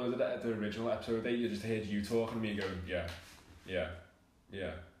would have uploaded it at the original episode date, you just heard you talking and me going, yeah.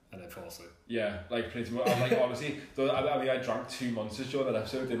 And then fall asleep. Yeah, like pretty much. I'm like, honestly, I drank 2 monsters during that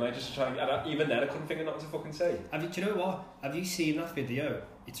episode, didn't I? Just to try and even then I couldn't think of nothing to fucking say. Do you know what? Have you seen that video?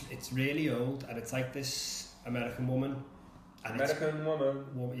 It's really old, and it's like this American woman. And woman.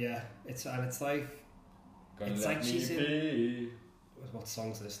 Yeah, it's like... Gonna it's like she's in... What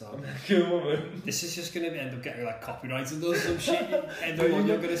song's this now? American Woman. This is just going to end up getting like copyrighted or some shit. Everyone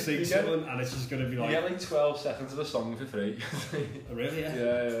you're going to sing someone, and it's just going to be like... You get like 12 seconds of a song for free. Oh, really? Yeah.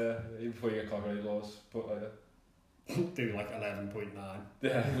 Yeah. Before you get copyright laws put like that. Do like 11.9.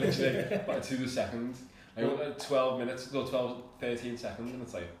 Yeah, literally. Like 2 seconds. Like 12 minutes, no, 13 seconds, and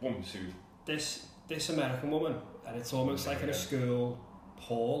it's like, boom, suit. This American woman, and it's almost like in a school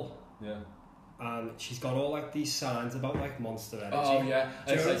hall. Yeah. And she's got all like these signs about like Monster Energy. Oh yeah,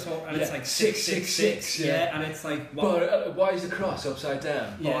 and it's like 666. Yeah, and it's like. But why is the cross upside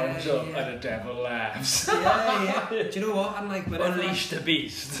down? Arms up, and the devil laughs. Yeah. Do you know what? And like unleash the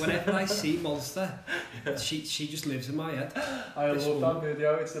beast. Whenever I see Monster, she just lives in my head. I love that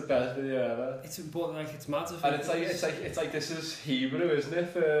video. It's the best video ever. It's massive. And it's like this is Hebrew, isn't it,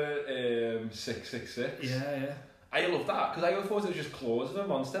 for 666? Yeah. I love that, because I thought it was just claws of a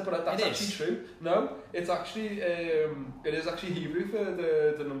monster, but that's actually true. No, it's actually, it is actually Hebrew for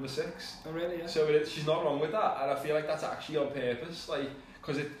the number 6. Oh really, yeah. So she's not wrong with that, and I feel like that's actually on purpose, like,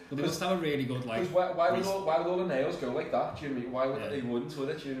 because it... Well, they must have a really good, like... Why would all the nails go like that, do you know what I mean? Why would they wouldn't, would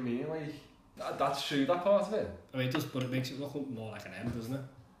it, do you know what I mean? Like, that's true, that part of it. I mean, it does, but it makes it look more like an M, doesn't it?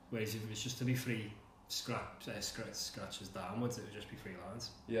 Whereas if it's just to be free scratches downwards, it would just be 3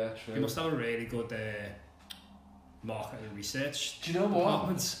 lines. Yeah, true. They must have a really good... marketing research. Do you know what?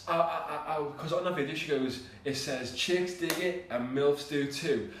 Because on that video she goes, it says chicks dig it and MILFs do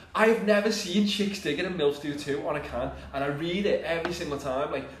too. I've never seen chicks dig it and MILFs do too on a can, and I read it every single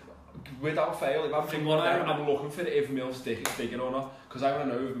time, like without fail. If I'm thinking I'm looking for it if MILFs dig it or not, because I want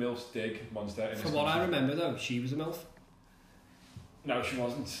to know if MILFs dig Monster. From what I remember though, she was a MILF. No, she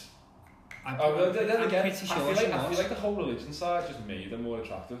wasn't. I'm pretty sure I feel like the whole religion side just made them more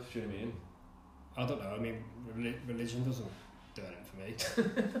attractive. Do you know what I mean? I don't know. I mean, religion doesn't do anything for me,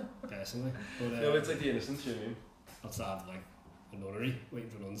 personally. But, no, it's like the innocence, you know what I mean? Outside like a nunnery, waiting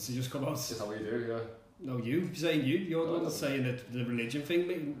for nuns to just come out. That's how you do, yeah. No, you're the one that's saying that the religion thing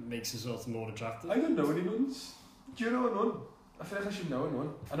makes us sort of more attractive. I don't know any nuns. Do you know a nun? I feel like I should know a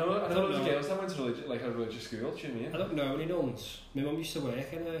nun. I know there's girls that went to a religious school, do you know what I mean? I don't know any nuns. My mum used to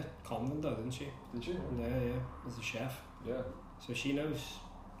work in a convent though, didn't she? Did she? Yeah, as a chef. Yeah. So she knows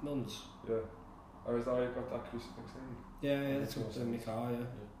nuns. Yeah. Or is that why you got that crucifix thing? Yeah, that's what's in my car, yeah.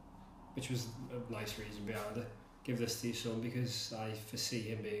 which was a nice reason behind it. Give this to your son because I foresee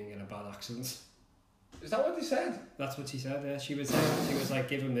him being in a bad accident. Is that what they said? That's what she said. Yeah, she was like,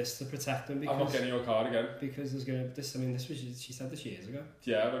 give him this to protect him because I'm not getting your car again. Because there's gonna this. I mean, this was she said this years ago.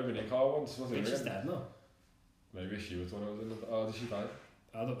 Yeah, I've only been in your car once. I think she's dead now. Maybe she was one of them. Oh, did she die?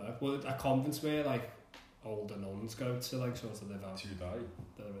 I don't know. Well, a convent where like older nuns go to like sort of live out. She died.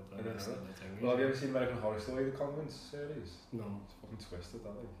 The rest of the thing. Well, have you ever seen American Horror Story, the Convent series? No. It's fucking twisted, that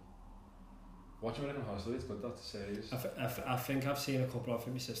like. Watch American Horror Story, it's good, that series. I think I've seen a couple of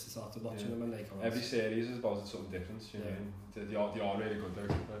them. My sister started watching them and they come out. Every series is about something different, you know what I mean? They are really good though.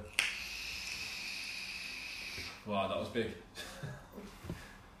 Wow, that was big.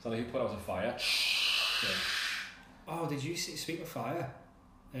 It's like he put out a fire. Yeah. Oh, did you see, speak of fire,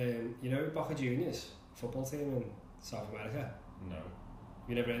 you know Boca Juniors, football team in South America? No.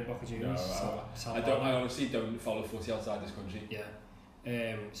 You never heard of Boca Juniors? No, I honestly don't follow footy outside this country.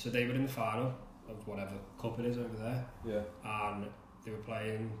 Yeah. So they were in the final of whatever cup it is over there. Yeah. And they were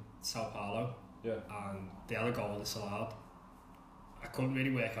playing Sao Paulo. Yeah. And they had a goal disallowed. I couldn't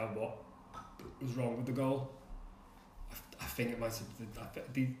really work out what was wrong with the goal. I think it might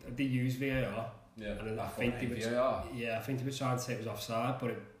have... They used VAR. Yeah. And I think they were, VAR. Yeah, I think they were trying to say it was offside,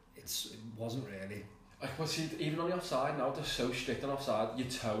 but it wasn't really. Well, see, even on the offside now, they're so strict on offside, your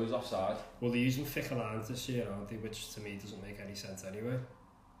toe is offside. Well, they're using thicker lines this year, aren't they? Which to me doesn't make any sense anyway.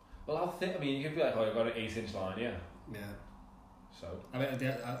 Well, I mean, you could be like, oh, you've got an 8-inch line, yeah. Yeah. So. I mean,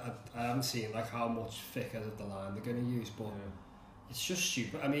 I haven't seen like how much thicker the line they're going to use, but it's just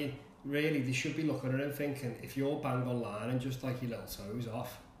stupid. I mean, really, they should be looking at it and thinking, if you're bang on line and just like your little toes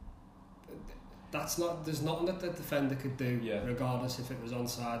off, there's nothing that the defender could do, regardless if it was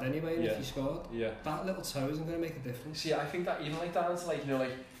onside anyway, and if you scored. Yeah. That little toe isn't going to make a difference. See, I think that even like down to like, you know,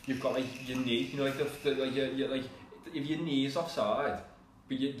 like you've got like your knee, you know, like like if your knee is offside,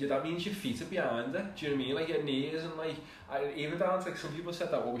 but that means your feet are behind it. Do you know what I mean? Like your knee isn't like, even down to like some people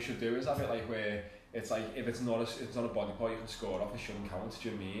said that what we should do is have it like where it's like if it's not a body part you can score off, it shouldn't count. Do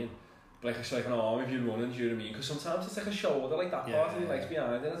you know what I mean? But like, it's like an arm if you're running, do you know what I mean? Because sometimes it's like a shoulder, like that part of your legs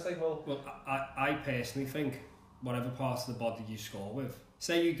behind it, and it's like, well... Well, I personally think whatever part of the body you score with,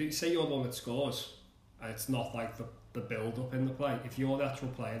 say you're the one that scores, and it's not like the build-up in the play. If you're the actual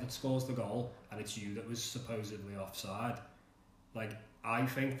player that scores the goal, and it's you that was supposedly offside, like, I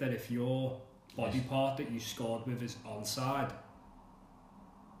think that if your body part that you scored with is onside,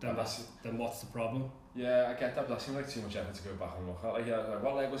 then what's the problem? Yeah, I get that, but that seems like too much effort to go back and look at. Like,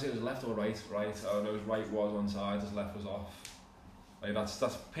 what leg was it? Was it left or right? Right. Oh, no, his right was on side, his left was off. Like,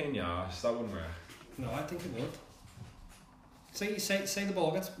 that's pain in the arse. That wouldn't work. No, I think it would. Say the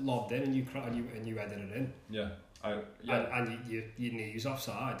ball gets lobbed in and you headed it in. Yeah. And your knee's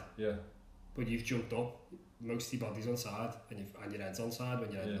offside. Yeah. But you've jumped up, most of your body's on side, and your head's on side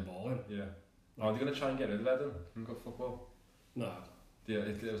when you're heading the ball in. Yeah. Are they going to try and get rid of that then? In good football? No. Yeah,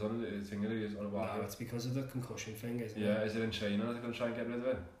 it was on the thing that he was on a while. No, it's because of the concussion thing, isn't it? Yeah, is it in training? Are they going to try and get rid of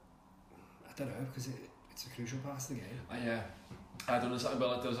it? I don't know, because it's a crucial part of the game. Yeah. I don't understand, but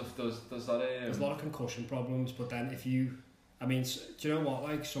like, there's that... There's a lot of concussion problems, but then if you... I mean, do you know what?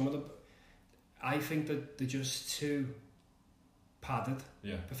 Like, some of the... I think that they're just too padded,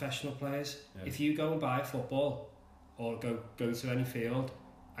 professional players. Yeah. If you go and buy a football, or go to any field,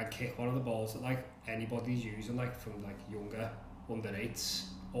 and kick one of the balls that, like, anybody's using, like, from, like, younger... under 8s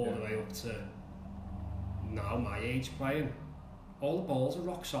all the way up to now my age playing, all the balls are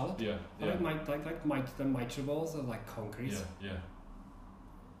rock solid. Like the micro balls are like concrete.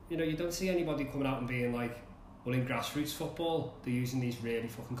 You know, you don't see anybody coming out and being like, well, in grassroots football they're using these really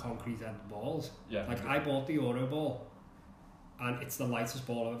fucking concrete headed balls. Like, I bought the Euro ball and it's the lightest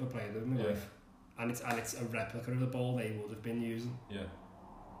ball I've ever played with in my life, and it's a replica of the ball they would have been using.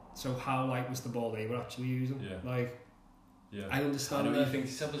 So how light was the ball they were actually using? Like, I understand. I know, you think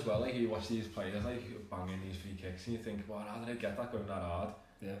to yourself as well, like, you watch these players like banging these free kicks and you think, well, how did I get that going that hard?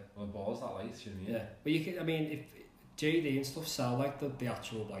 Yeah. Well, the ball's that light, you know what I mean? Yeah. But you can, I mean, if JD and stuff sell like the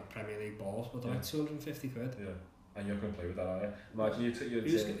actual like Premier League balls, but they're like 250 quid. Yeah. And you're going to play with that, are you? Imagine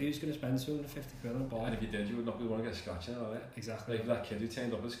who's going to spend 250 quid on a ball? And if you did, you would not be want to get scratching, are you? Exactly. Like that kid who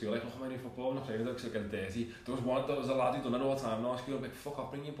turned up at school, like, look at my new football, I'm not playing with it because I get dirty. There was a lad who done it all the time in our school, like, fuck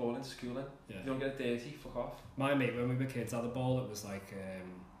off, bring your ball into school then. Yeah. If you don't get it dirty, fuck off. My mate, when we were kids, had a ball that was like,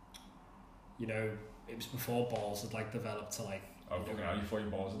 you know, it was before balls had like developed to like... Oh, fucking hell, before your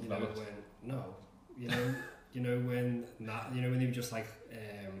balls had developed? You know when they were just like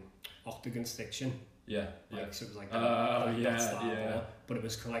octagon stiction. Yeah, like, so it was like but it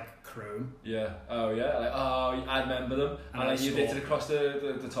was like chrome. Yeah, I remember them. And like you did it across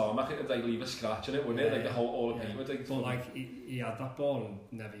the tarmac, it'd like leave a scratch in it, wouldn't it? Like the whole all the paint would like. But like he had that ball and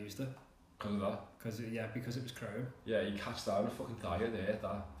never used it. Because of that? Because it was chrome. Yeah, you catch that on a fucking tire there,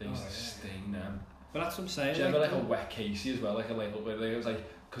 that thing's sting them. But that's what I'm saying. Do you remember like a wet Casey as well, like a little bit, like it was like,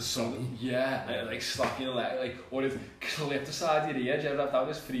 cause some, and it like slapped you in the leg, like, or it clipped the side of your ear. Do you ever have that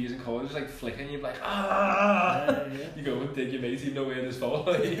was freezing cold, it was like flicking, you'd be like, you go and dig your mate, you know where there's fall.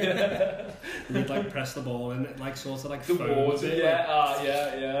 You'd like press the ball in, like sort of like the water,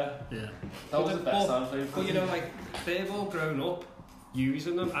 yeah. That was the best time for you. But you know, like, they've all grown up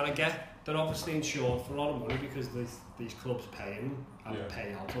using them, and I get they're obviously insured for a lot of money because these clubs pay them and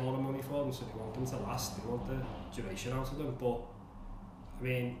pay out a lot of money for them, so they want them to last, they want the duration out of them. But I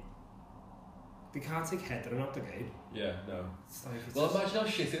mean, they can't take headering out the game. Yeah, no. Well, imagine how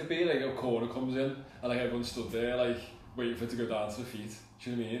shit it'd be, like a corner comes in and like everyone stood there like waiting for it to go down to the feet.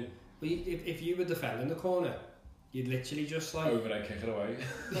 Do you know what I mean? Well, if you were defending the corner, you'd literally just like overhead kick it away.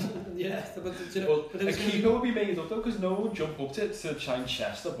 Yeah, but you know, well, a keeper would be made up though, because no one would jump up to try and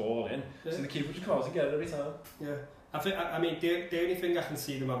chest the ball in. Yeah. So the keeper would just come out and get it every time. Yeah, I mean the only thing I can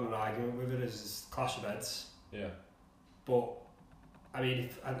see them having an argument with it is clash of heads. Yeah. But I mean,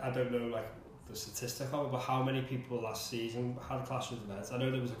 I don't know like the statistic of it, but how many people last season had clashes of heads? I know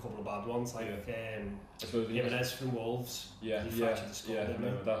there was a couple of bad ones, like Jimenez from Wolves. Yeah, he fractured the skull,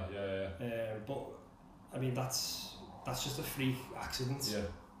 didn't he? Yeah. But I mean, that's just a freak accident. Yeah.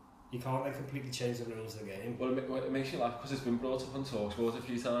 You can't like completely change the rules of the game. Well, it makes you laugh because it's been brought up on TalkSport a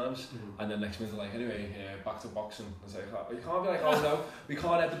few times, and then next minute they're like, anyway, back to boxing. It's like, you can't be like, oh no, we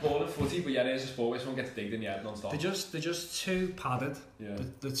can't have the ball in footy, but yeah, there's a sport where someone gets digged in the head non-stop. They're just too padded. Yeah.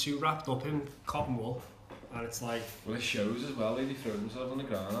 They're too wrapped up in cotton wool, and it's like. Well, it shows as well. They throw themselves on the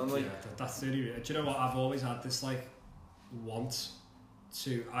ground. And like. Yeah, that's the only. Do you know what? I've always had this like want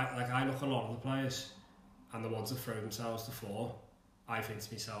to. I look at a lot of the players, and the ones that throw themselves to the floor. I think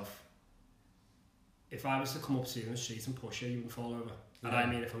to myself, if I was to come up to you in the street and push you, you wouldn't fall over. And I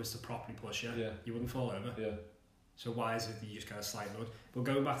mean, if I was to properly push you, you wouldn't fall over. Yeah. So why is it that you just get a slight nudge? But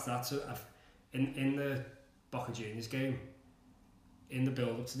going back to that, so in the Boca Juniors game, in the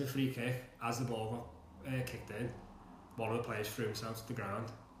build-up to the free kick, as the ball got kicked in, one of the players threw himself to the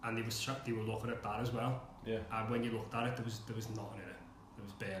ground, and they were looking at that as well. Yeah. And when you looked at it, there was nothing in it. There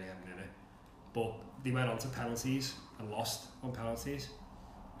was barely anything in it. But they went on to penalties and lost on penalties,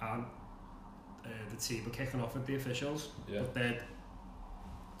 and the team were kicking off at the officials, but they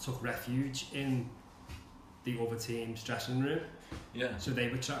took refuge in the other team's dressing room. Yeah. So they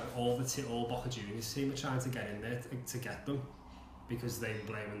were all Boca Juniors team were trying to get in there to get them, because they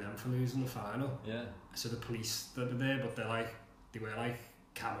were blaming them for losing the final. Yeah. So the police that were there, but they were like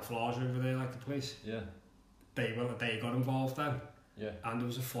camouflage over there, like the police. Yeah. They got involved then. Yeah. And there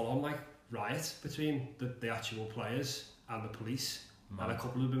was a full-on like riot between the actual players and the police. Man. And a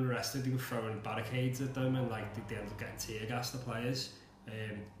couple of them were arrested. They were throwing barricades at them, and like they ended up getting tear gas, the players.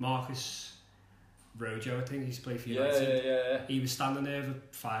 Marcus Rojo, I think he's played for United. Yeah. He was standing there with a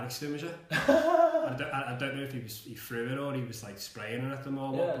fire extinguisher. I don't know if he threw it or he was like spraying it at them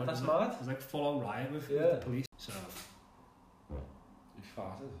or what. But that's mad. It was like full on riot with the police. So you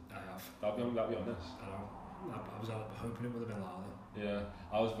farted. I have. That'll be honest. I know. I was hoping it would have been louder. Yeah,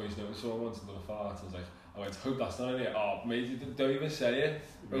 I was voice noting someone once done a fart. I was like, I went, hope that's not in it. Oh, mate, don't even say it.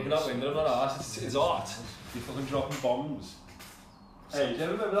 Open that window, I'm not arsed. It's art. You're fucking dropping bombs. Hey, do you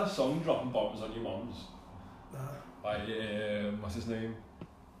ever remember that song, Dropping Bombs on Your Moms? Nah. By, what's his name?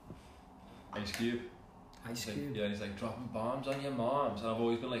 Ice Cube. Ice Cube? Yeah, he's like, dropping bombs on your moms. And I've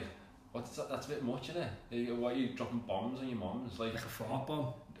always been like, what's that? That's a bit much, isn't it? Why are you dropping bombs on your moms? Like a fart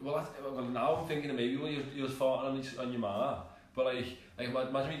bomb? Well, now I'm thinking maybe you're farting on your ma. But like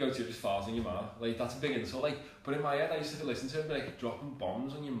imagine you go to just fart on your ma. Like, that's a big insult. Like, but in my head, I used to listen to it and be like, dropping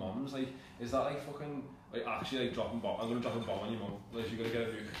bombs on your mums. Like, is that like fucking, like actually like dropping bomb? I'm going to drop a bomb on your mum. Like, you're going to get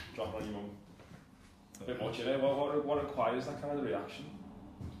a nuke, drop it on your mum. A bit much, innit? What requires that kind of reaction?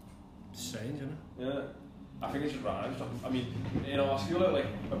 Strange, isn't it? Yeah. I think it should rhyme. I mean, in Oscar, like,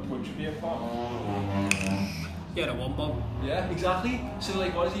 a punch would be a bomb. Yeah, a one bomb. Yeah, exactly. So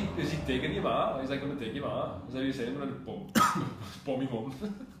like, what is he digging your ma? He's like, I'm gonna dig your ma. Is that what you're saying? I'm gonna bomb your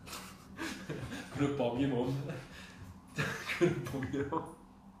mum. Gonna bomb your mum. Gonna bomb your mum.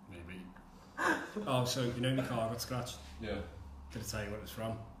 Maybe. Oh, so you know my car got scratched? Yeah. Did I tell you what it was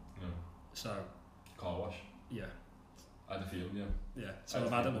from? No. So. Car wash? Yeah. I had a feeling, yeah. Yeah, so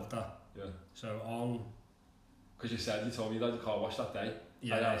I've had it looked at. Yeah. So on because you told me you had the car wash that day.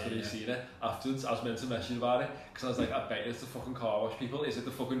 Yeah, and after you've seen it, afterwards I was meant to message you about it, because I was like, I bet it's the fucking car wash people. Is it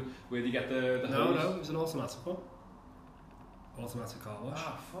the fucking, where do you get the No, hose? it was an automatic one. Automatic car wash.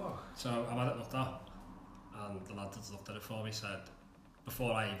 Ah, fuck. So I've had it looked at, and the lad that's looked at it for me said,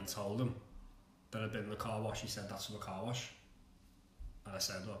 before I even told him that I'd been in the car wash, he said, that's from the car wash. And I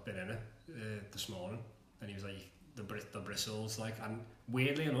said, well, I've been in it this morning. And he was like, the bristles, like, and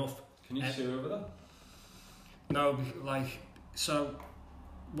weirdly enough... Can you sue over that? No, like, so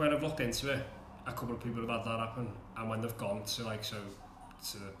when I've looked into it, a couple of people have had that happen, and when they've gone to, like, to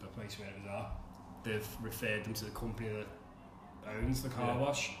the place where it was at, they've referred them to the company that owns the car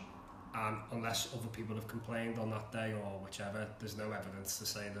wash, and unless other people have complained on that day or whichever, there's no evidence to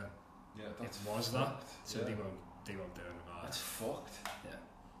say that it was fucked. That, so they won't do anything about it. That's fucked. Yeah.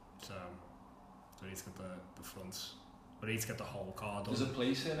 So we need to get the fronts, we need to get the whole car done. There's a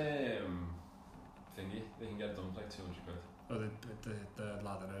place in thingy, they can get it done for like 200 quid. Oh, the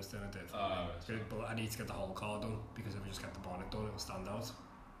lad that knows doing it did. Right. But I need to get the whole car done, because if we just get the bonnet done, it'll stand out.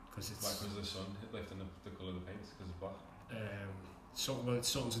 Because it's... Why? Because of the sun lifting the colour of the paint, because it's black? It's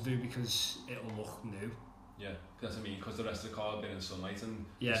something to do because it'll look new. Yeah, that's what I mean, because the rest of the car had been in sunlight, and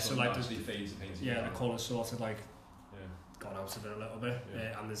the sun like actually fades the paint. Yeah, the colour's sort of like gone out of it a little bit,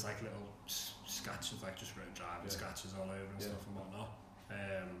 and there's like little scratches, like just written driving scratches all over and stuff and whatnot.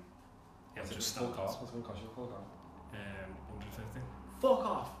 What's it full car? What's it going to cost you a full car? 150. Fuck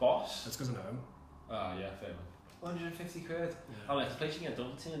off, boss! That's because I know him. Ah, yeah, fair enough. 150 quid. I'm like, the place you can get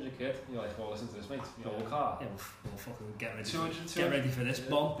done for 200 quid. You're like, well, listen to this, mate. The whole car. Yeah, we'll fucking get ready. 200, get ready for this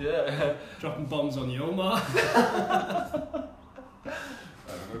bomb. Yeah. Dropping bombs on you, Omar. I'm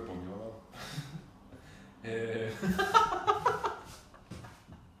going to bomb you all.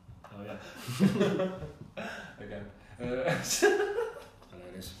 Oh, yeah. Again. I know it is.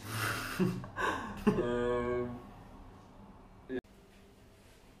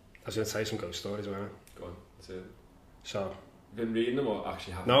 I was going to tell you some ghost stories, weren't I? Go on, that's it. So, you've been reading them or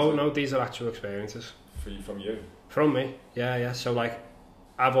actually happened? No, these are actual experiences. From you? From me, yeah. So, like,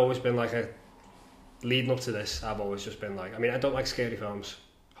 I've always been like leading up to this, I've always just been like, I mean, I don't like scary films,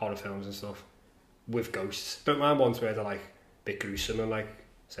 horror films and stuff, with ghosts. Don't mind ones where they're like a bit gruesome and like,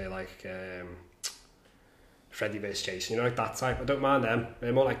 say like, Freddy vs Jason, you know, like that type. I don't mind them.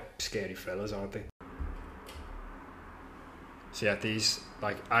 They're more like scary thrillers, aren't they? So yeah, these,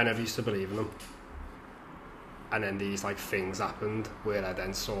 like, I never used to believe in them. And then these, like, things happened where I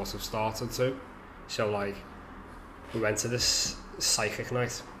then sort of started to. So, like, we went to this psychic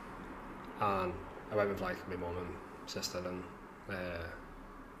night. And I went with, like, my mum and sister and...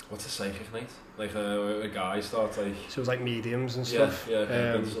 What's a psychic night? Like a guy starts, like... So it was, like, mediums and stuff. Yeah, I've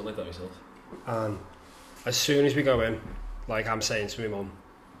been to something like that myself. And as soon as we go in, like, I'm saying to my mum,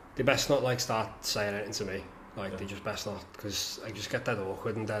 they best not, like, start saying anything to me. Like, they just best not, because I just get dead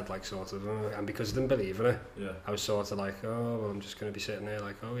awkward and dead, like, sort of, and because I didn't believe in it, I was sort of like, oh, well, I'm just going to be sitting there,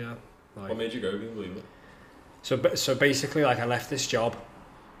 like, oh, yeah. Like, what made you go, if you didn't believe it? So basically, like, I left this job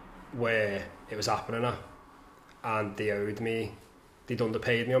where it was happening at, and they'd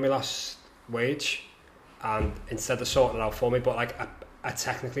underpaid me on my last wage, and instead of sorting it out for me, but, like, I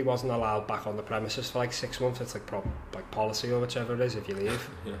technically wasn't allowed back on the premises for, like, 6 months. It's, like, policy or whichever it is, if you leave.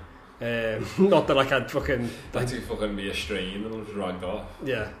 Not that like I'd fucking... Like to fucking be a strain and dragged off.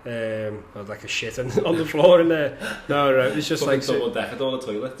 Yeah, I was like a shit on the floor in there. No, it was just like... Double decked all the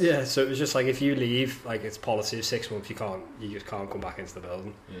toilets. Yeah, so it was just like if you leave, like it's policy of 6 months, you just can't come back into the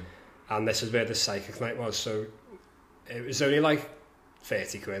building. Yeah. And this is where the psychic night was, so it was only like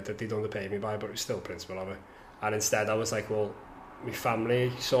 30 quid that they'd underpaid me by, but it was still principle of it. And instead I was like, well, my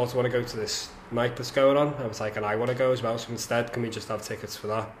family sort of want to go to this night that's going on. I was like, and I want to go as well, so instead can we just have tickets for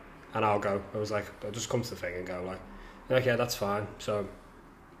that? And I'll go. I was like, I'll just come to the thing and go, like, yeah, that's fine. So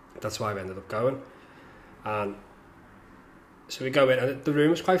that's why I ended up going. And so we go in, and the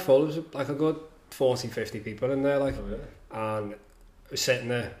room was quite full. There was like a good 40, 50 people in there, like, and we're sitting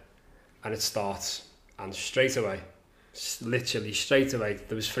there, and it starts, and straight away, literally straight away,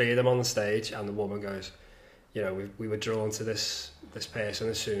 there was 3 of them on the stage, and the woman goes, you know, we were drawn to this person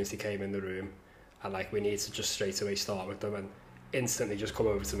as soon as they came in the room, and like, we need to just straight away start with them, and instantly just come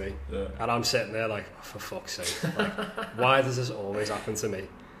over to me, and I'm sitting there like, oh, for fuck's sake, like, why does this always happen to me?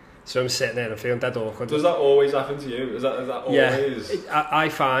 So I'm sitting there and I'm feeling dead awkward. Does that always happen to you? Is that always? Yeah, I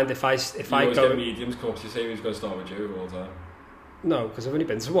find if I go, get mediums come up to you, say who's going to start with you all the time. No, because I've only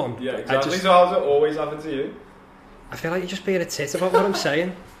been to one. Yeah, exactly. So how does it always happen to you? I feel like you're just being a tit about what I'm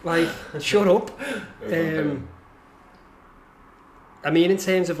saying. Like, shut up. I mean, in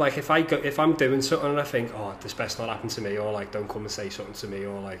terms of like, if I'm doing something and I think, oh, this best not happen to me, or like, don't come and say something to me,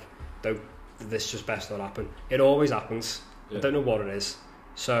 or like, don't this just best not happen. It always happens. I don't know what it is.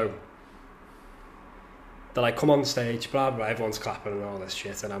 So they're like, come on stage, blah blah, everyone's clapping and all this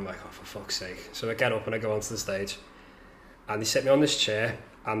shit, and I'm like, oh, for fuck's sake. So I get up and I go onto the stage, and they sit me on this chair,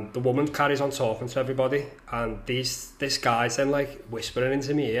 and the woman carries on talking to everybody, and this guy's then like whispering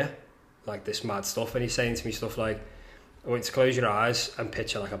into my ear like this mad stuff, and he's saying to me stuff like, I want you to close your eyes and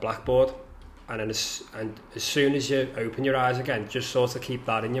picture like a blackboard, and then as soon as you open your eyes again, just sort of keep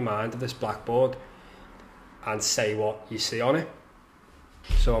that in your mind of this blackboard and say what you see on it.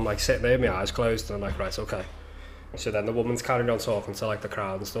 So I'm like sitting there with my eyes closed, and I'm like, right, okay. So then the woman's carrying on talking to like the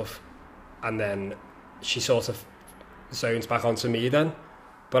crowd and stuff, and then she sort of zones back onto me then,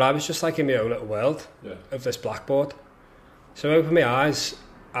 but I was just like in my own little world of this blackboard. So I opened my eyes,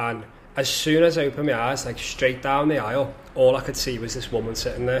 and as soon as I opened my eyes, like straight down the aisle, all I could see was this woman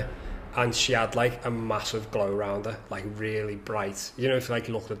sitting there, and she had like a massive glow around her, like really bright, you know, if you like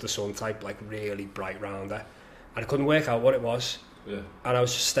looked at the sun type, like really bright round her, and I couldn't work out what it was. And I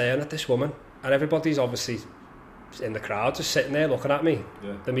was just staring at this woman, and everybody's obviously in the crowd just sitting there looking at me.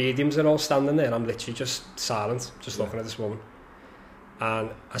 The mediums are all standing there, and I'm literally just silent, just looking at this woman.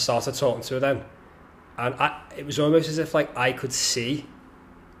 And I started talking to her then, and it was almost as if like I could see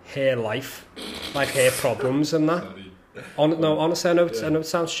her life, like her problems and that. No, honestly, I know it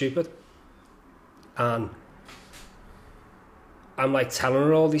sounds stupid, and I'm like telling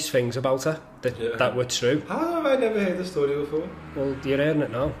her all these things about her that were true. How have I never heard the story before? Well, you're hearing it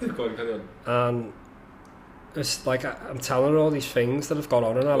now. Go on, carry on. And it's like I'm telling her all these things that have gone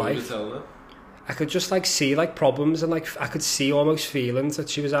on in her life. What were you telling her? I could just like see like problems, and like I could see almost feelings that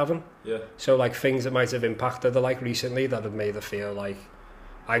she was having. So like things that might have impacted her like recently that had made her feel like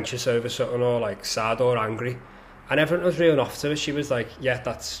anxious over something, or like sad or angry. And everyone was reeling off to her. She was like, yeah,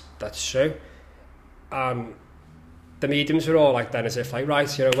 that's true. The mediums were all like then as if like,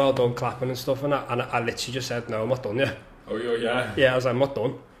 right, you know, well done, clapping and stuff, and I literally just said, no, I'm not done yet. Oh yeah? Yeah, I was like, I'm not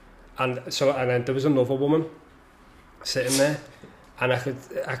done. And then there was another woman sitting there, and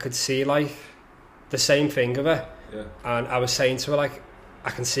I could see like the same thing of her. And I was saying to her like,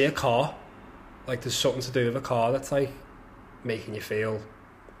 I can see a car, like there's something to do with a car that's like making you feel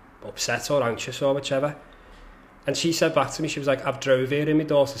upset or anxious or whichever. And she said back to me, she was like, I've drove here in my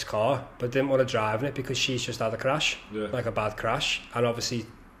daughter's car, but didn't want to drive in it because she's just had a crash, like a bad crash. And obviously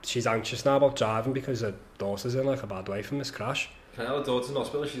she's anxious now about driving because her daughter's in like a bad way from this crash. Can I have a daughter in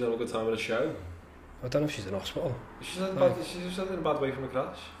hospital? She's having a good time at a show. I don't know if she's in hospital. She's just in a bad way from a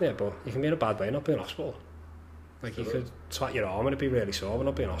crash. Yeah, but you can be in a bad way and not be in hospital. Like you could twat your arm and it'd be really sore but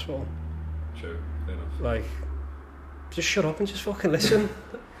not be in hospital. True, fair enough. Like, just shut up and just fucking listen.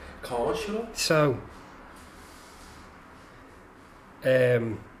 Can't shut up. So, there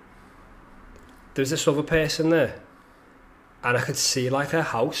was this other person there, and I could see like her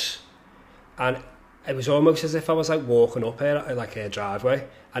house, and it was almost as if I was like walking up her like her driveway,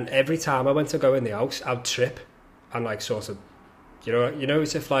 and every time I went to go in the house I'd trip and like sort of, you know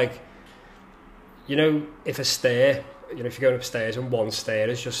as if like, you know, if a stair, you know, if you're going upstairs and one stair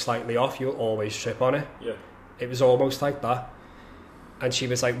is just slightly off, you'll always trip on it. It was almost like that. And she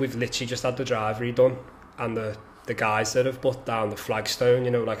was like, we've literally just had the drive redone, and the guys that have put down the flagstone,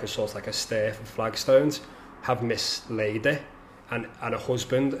 you know, like a sort of like a stair for flagstones, have mislaid it, and her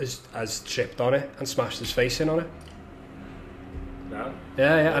husband has tripped on it and smashed his face in on it.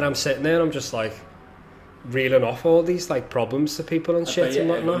 Yeah, and I'm sitting there and I'm just like reeling off all these like problems to people and shit and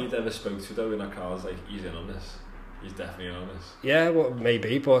whatnot. Everyone you'd ever spoke to though in that car was like, he's in on this. He's definitely in on this. Yeah, well,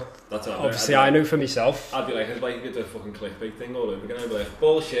 maybe, but that's obviously I knew for myself. I'd be like, it's like you could do a fucking clickbait thing all over again. I'd be like,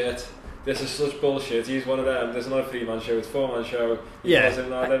 bullshit. This is such bullshit. He's one of them. There's not a 3-man show. It's a 4-man show. He was in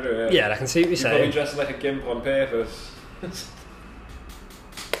that everywhere. Yeah, I can see what you're saying. Probably dressing like a gimp on purpose. I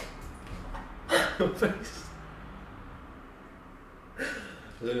don't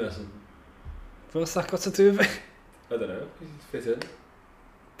know. What's that got to do with it? I don't know. Fit in.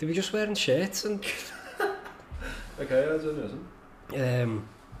 They were just wearing shirts and. Okay, I don't know.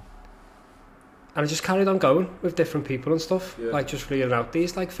 And I just carried on going with different people and stuff, like just reading out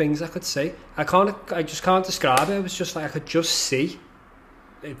these like things I could see. I just can't describe it. It was just like I could just see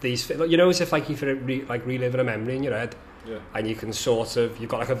these, you know, as if like you're reliving a memory in your head, and you can sort of, you've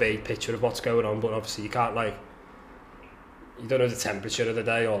got like a vague picture of what's going on, but obviously you can't like, you don't know the temperature of the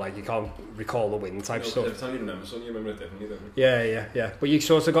day, or like you can't recall the wind type stuff. Every time you remember something, you remember it differently, don't you? Yeah. But you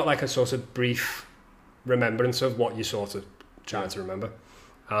sort of got like a sort of brief remembrance of what you're sort of trying to remember.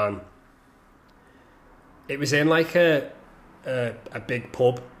 It was in like a big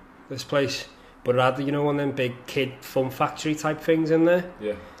pub, this place, but it had, you know, one of them big kid fun factory type things in there.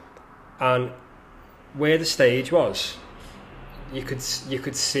 Yeah. And where the stage was, you could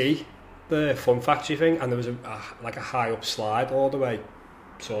see the Fun Factory thing, and there was a high up slide all the way,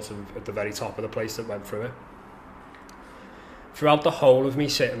 sort of at the very top of the place that went through it. Throughout the whole of me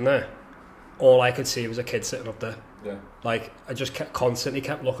sitting there, all I could see was a kid sitting up there. Yeah. Like, I just constantly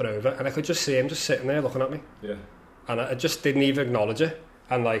kept looking over, and I could just see him just sitting there looking at me. Yeah. And I just didn't even acknowledge it,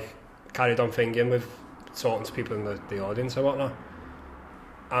 and like carried on thinking with talking to people in the audience and whatnot.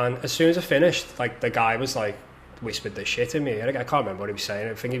 And as soon as I finished, like the guy was like whispered this shit in me. I can't remember what he was saying.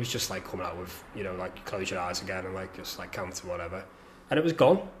 I think he was just like coming out with, you know, like close your eyes again and like just like count to whatever. And it was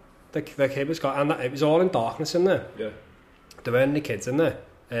gone. The kid was gone, and it was all in darkness in there. Yeah. There weren't any kids in there.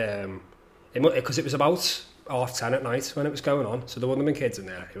 Because it was about 10:30 at night when it was going on, so there wouldn't have been kids in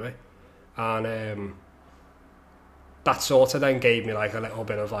there anyway. And that sort of then gave me like a little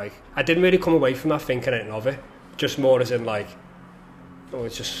bit of like, I didn't really come away from that thinking anything of it, just more as in like, oh,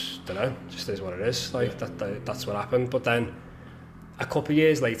 it's just, I don't know, just is what it is, like that's what happened. But then a couple of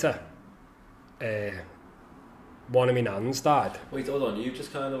years later, one of my nans died. Wait, hold on, you've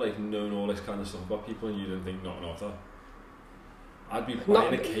just kind of like known all this kind of stuff about people and you didn't think nothing of that? I'd be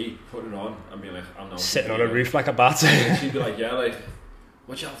buying a cape, putting it on, and being like, I'm not sitting on a roof like a bat. And she'd be like, yeah, like,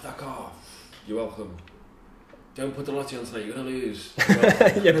 watch out for that car, you're welcome. Don't put the lottery on tonight, you're going to lose.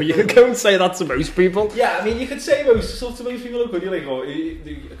 Yeah, but you could go and say that to most people. Yeah, I mean, you could say most stuff to most people, could you? Like,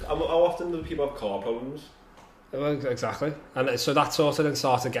 how often do people have car problems? Well, exactly. And so that sort of then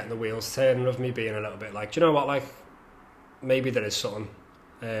started getting the wheels turning of me being a little bit like, do you know what, like, maybe there is something.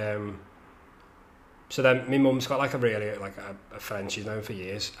 So then my mum's got like a friend she's known for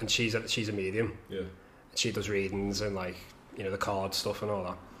years, and she's a medium. Yeah. She does readings and like, you know, the card stuff and all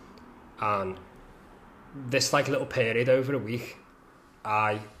that. And this like little period over a week,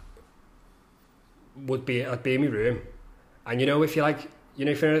 I'd be in my room, and you know, if you're like, you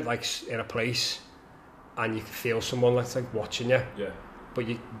know, if you're like in a place and you can feel someone that's like watching you, yeah,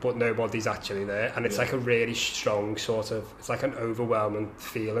 but nobody's actually there, and it's like a really strong sort of, it's like an overwhelming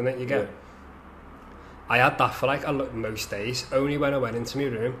feeling that you get. Yeah. I had that for like most days, only when I went into my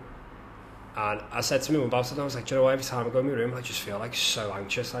room. And I said to my mum about it, and I was like, do you know what, every time I go in my room I just feel like so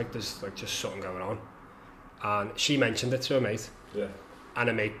anxious, like there's like just something going on. And she mentioned it to her mate. Yeah. And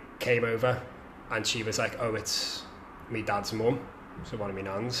her mate came over and she was like, oh, it's me dad's mum, so one of my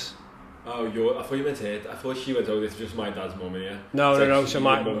nans. Oh, I thought you meant it. I thought she went, oh, this is just my dad's mum, yeah? No, so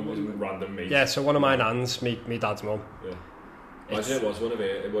my mum was a random mate. Yeah, so one of my nans, me dad's mum. Yeah. Imagine it was one of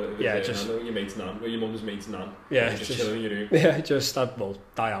it. Yeah, just your mate's nan, or your mum's mate's nan. Yeah, just chilling in your room. Yeah,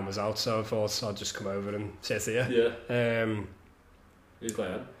 Diane was out, so I thought I'd just come over and sit here. Yeah. Who's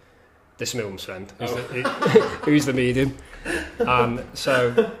Diane? This mum's friend, who's the medium. And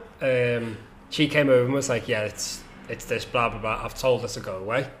so she came over and was like, yeah, it's this, blah blah blah. I've told her to go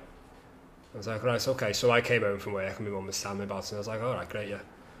away. I was like, right, okay. So I came home from work and my mum was telling me about it, and I was like, all right, great, yeah.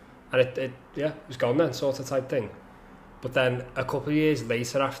 And it was gone then, sort of type thing. But then a couple of years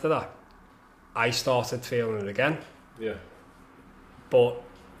later after that, I started feeling it again. Yeah. But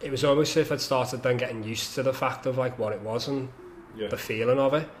it was almost as if I'd started then getting used to the fact of like what it was and the feeling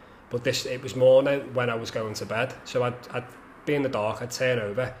of it. But it was more when I was going to bed. So I'd be in the dark, I'd turn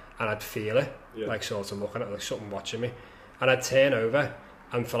over and I'd feel it, like sort of looking at it, like something watching me. And I'd turn over,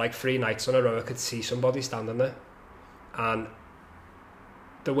 and for like 3 nights in a row I could see somebody standing there. And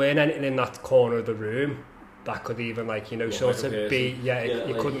there weren't anything in that corner of the room that could even like, you know, sort of be, you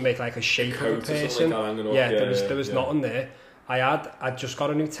like, couldn't make like a shape of a person. Like there was nothing there. I'd just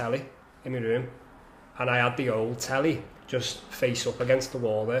got a new telly in my room, and I had the old telly just face up against the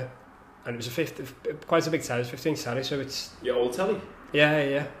wall there, and it was quite a big telly, 15-inch telly, so it's... Your old telly?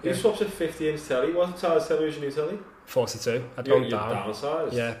 Yeah. You swapped a 50-inch telly? What size telly was your new telly? 42. I'd gone down.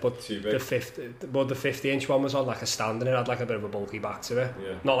 Downsized? Yeah, but the 50-inch one was on like a stand, and it had like a bit of a bulky back to it.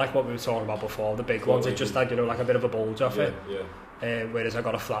 Yeah. Not like what we were talking about before, the big ones, it just had, you know, like a bit of a bulge off it. Yeah. Whereas I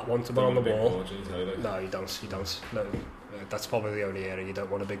got a flat one to put on the wall. No, you don't. No, that's probably the only area you don't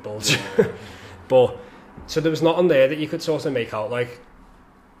want a big bulge. But, so there was nothing there that you could sort of make out like,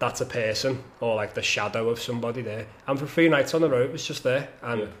 that's a person, or like the shadow of somebody there. And for 3 nights on the road, it was just there.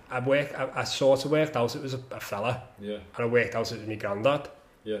 And I sort of worked out it was a fella. Yeah. And I worked out it was my granddad.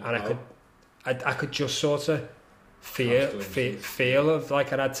 Yeah. And I could just sort of feel of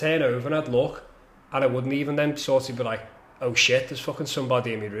like, and I'd turn over and I'd look, and I wouldn't even then sort of be like, oh shit, there's fucking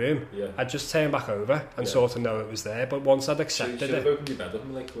somebody in my room. Yeah. I'd just turn back over and sort of know it was there. But once I'd accepted it, opened your bed up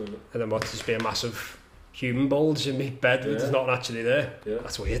and like, and then what, just be a massive human bulge in my bed, there's nothing actually there. Yeah.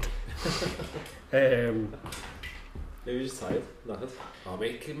 That's weird. Maybe you're just tired. Nothing. Oh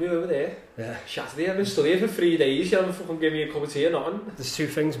mate, keep me over there. Yeah. Saturday, I've been studying for 3 days. You haven't fucking given me a cup of tea or nothing. There's 2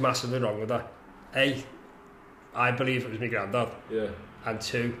 things massively wrong with that. A, I believe it was my granddad. Yeah. And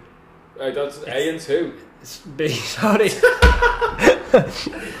 2, Right, that's A and 2. It's B, sorry.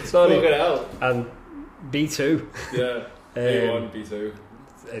 Sorry. Fucking hell. And B2. Yeah. B1, B2.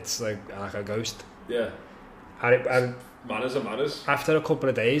 It's like a ghost. Yeah. And Manners are manners. after a couple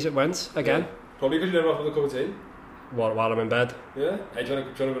of days it went again. Yeah. Probably because you never offered a cup of tea. While I'm in bed. Yeah. Hey, do you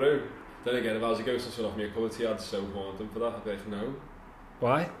want to go? Then again, if I was a ghost and someone offered me a cup of tea, I'd so haunt them for that. I'd be like, no.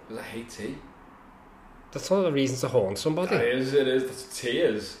 Why? Because I hate tea. That's not a reason to haunt somebody. It is. That's tea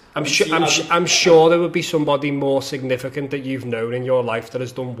is. I'm sure there would be somebody more significant that you've known in your life that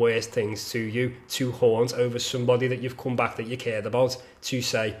has done worse things to you to haunt over somebody that you've come back that you cared about to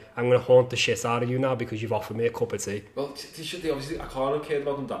say, I'm going to haunt the shit out of you now because you've offered me a cup of tea. Well, they obviously, I can't have cared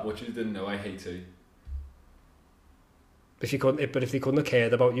about them that much if they didn't know I hate tea. If they couldn't have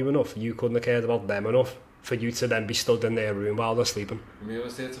cared about you enough, you couldn't have cared about them enough for you to then be stood in their room while they're sleeping. I mean, I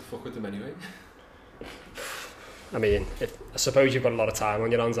was there to fuck with them anyway. I mean, I suppose you've got a lot of time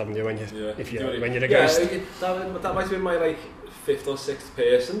on your hands, haven't you? When you're a ghost. Yeah, that might have been my like 5th or 6th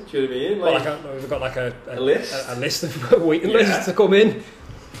person. Do you know what I mean? Like, we've got like a list, a list of waiting lists to come in.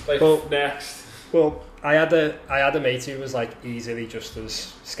 Like but, next. Well, I had a mate who was like easily just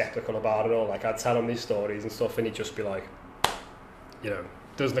as skeptical about it all. Like I'd tell him these stories and stuff, and he'd just be like, you know,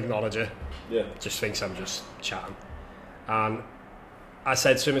 doesn't acknowledge it. Yeah. Just thinks I'm just chatting. And I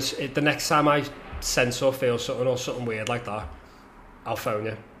said to him, the next time I sense or feel something or something weird like that, I'll phone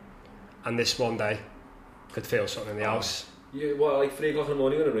you. And this one day, could feel something in the house. Yeah, what, like 3 o'clock in the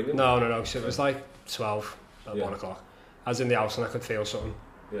morning when I ring him? No. So it was like 12 at 1 o'clock. I was in the house and I could feel something.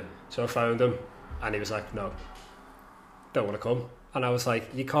 Yeah. So I phoned him and he was like, no, don't want to come. And I was like,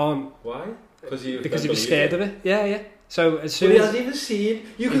 you can't. Why? Because he was scared of it. Yeah. So as soon he hasn't even seen.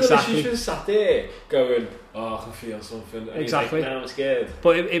 You could have literally just sat there going, oh, I can feel something. And exactly. He's like, now I'm scared.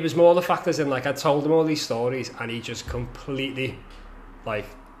 But it was more the fact as in, like, I told him all these stories and he just completely, like,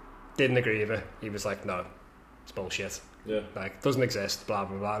 didn't agree with it. He was like, no, it's bullshit. Yeah. Like, doesn't exist, blah,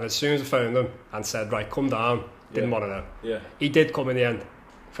 blah, blah. And as soon as I phoned him and said, right, come down, didn't want to know. Yeah. He did come in the end.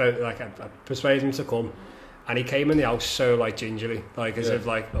 I persuaded him to come. And he came in the house so, like, gingerly. Like, as if,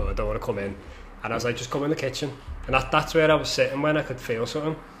 like, oh, I don't want to come in. And I was like, just come in the kitchen. And that's where I was sitting when I could feel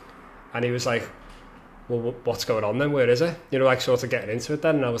something. And he was like, well, what's going on then? Where is it? You know, like sort of getting into it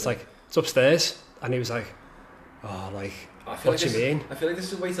then. And I was like, it's upstairs. And he was like, oh, like, what do you mean? I feel like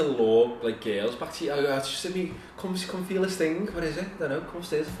this is a way to lure, like, girls back to you. Just send me, come feel this thing. What is it? I don't know. Come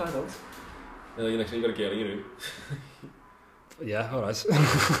upstairs and find out. And then next time you got a girl in your room. Yeah, all right.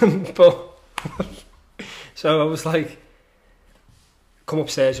 But, so I was like, come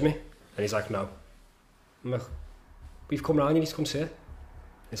upstairs with me. And he's like, no. I'm like, we've come round, you need to come see it.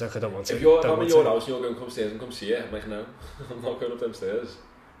 He's like, I don't want to. If I'm in your house and you're going to come upstairs and come see it, I'm like, no, I'm not going up them stairs.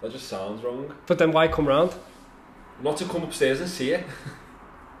 That just sounds wrong. But then why come round? Not to come upstairs and see it.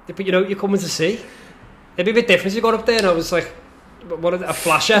 Yeah, but you know, you're coming to see. It'd be a bit different if you got up there and I was like, what a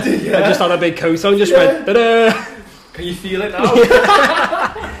flasher. Yeah. I just had a big coat on, just went, da-da. Can you feel it now?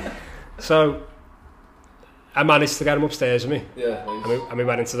 So, I managed to get him upstairs with me. Yeah, nice. And we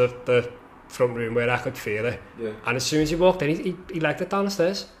went into the front room where I could feel it. Yeah. And as soon as he walked in, he legged it down the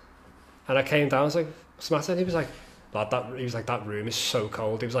stairs. And I came down, I was like, what's the matter? And he was like, that room is so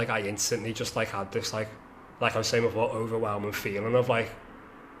cold. He was like, I instantly just like had this like I was saying before, overwhelming feeling of like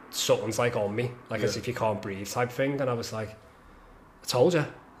something's like on me, like as if you can't breathe type thing. And I was like, I told you.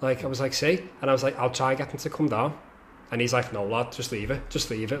 Like I was like, see? And I was like, I'll try and get him to come down. And he's like, no lad, just leave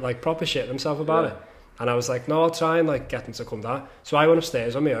it. Like proper shitting himself about it. And I was like, no, I'll try and like get him to come down. So I went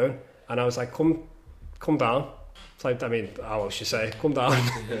upstairs on my own. And I was like, come down. It's like, I mean, how else you say, come down.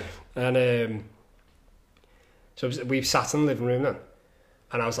 Yeah. And so we sat in the living room then.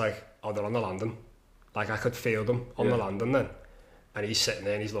 And I was like, oh, they're on the landing. Like, I could feel them on the landing then. And he's sitting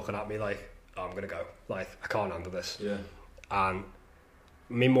there and he's looking at me like, oh, I'm going to go. Like, I can't handle this. Yeah. And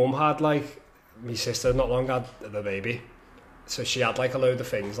my mum had, like, my sister not long had the baby. So she had, like, a load of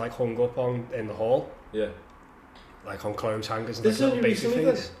things, like, hung up in the hall. Yeah. Like, on clothes hangers and this like, little basic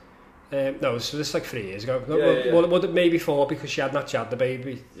things. No, so this is like 3 years ago. Yeah. Well, maybe 4 because she had not had the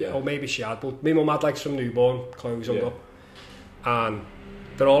baby. Yeah. Or maybe she had, but my mum had like some newborn clothes hung up. And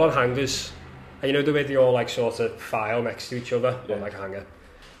they're all on hangers. And you know the way they all like sort of file next to each other on like a hanger.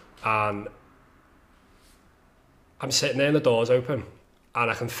 And I'm sitting there and the door's open.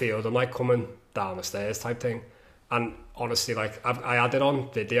 And I can feel them like coming down the stairs type thing. And honestly, like I had it on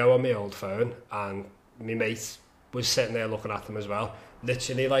video on my old phone. And my mate was sitting there looking at them as well.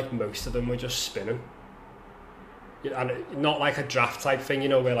 Literally, like, most of them were just spinning. And not like a draft type thing, you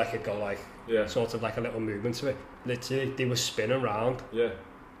know, where, like, it'd go, like, sort of like a little movement to it. Literally, they were spinning around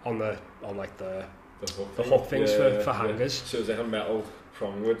on the the hook things for hangers. So it's like a metal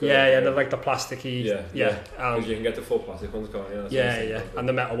prong with they're like the plasticky. Yeah. Because you can get the full plastic ones, can't you? Yeah. And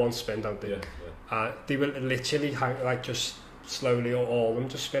the metal ones spin, don't they? Yeah. They will literally hang, like just slowly, all of them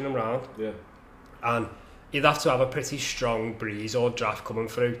just spin them round. Yeah. And you'd have to have a pretty strong breeze or draft coming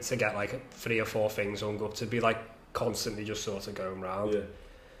through to get like 3 or 4 things hung up to be like constantly just sort of going round. Yeah.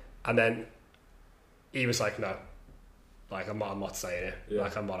 And then he was like, no, like I'm not staying here. Yeah.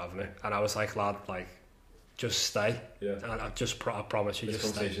 Like I'm not having it. And I was like, lad, like just stay. Yeah. And I promise you, this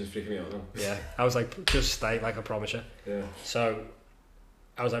just stay. This conversation's freaking me out now. Yeah. I was like, just stay, like I promise you. Yeah. So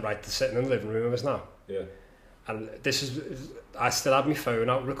I was like, right, they're sitting in the living room with us now. Yeah. And I still had my phone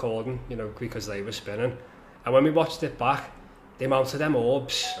out recording, you know, because they were spinning. And when we watched it back, the amount of them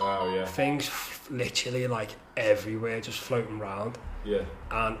orbs, things literally like everywhere, just floating around. Yeah.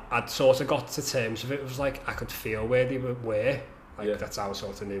 And I'd sort of got to terms with it. It was like I could feel where they were. Like that's how I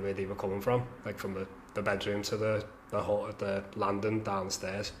sort of knew where they were coming from. Like from the bedroom to the landing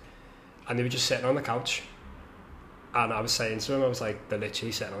downstairs. And they were just sitting on the couch. And I was saying to him, I was like, they're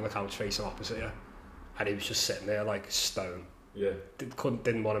literally sitting on the couch facing opposite you. And he was just sitting there like stone. Yeah.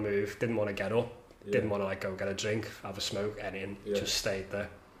 Didn't want to move, didn't want to get up, didn't want to like go get a drink, have a smoke, anything. Just stayed there.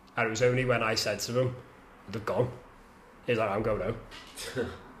 And it was only when I said to him, they've gone. He's like, I'm going home.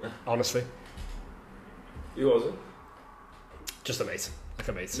 Honestly. Who was it? Just a mate. Like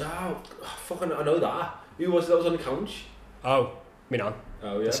a mate. No, fucking, I know that. Who was it that was on the couch? Oh, me nan.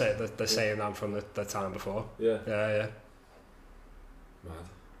 Oh, yeah. They're saying that from the time before. Yeah. Yeah. Mad.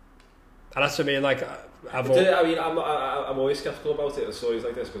 And that's what I mean, like, I'm always sceptical about it. Stories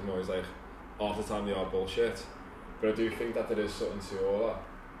like this, because I'm always like, half the time they are bullshit. But I do think that there is something to all that.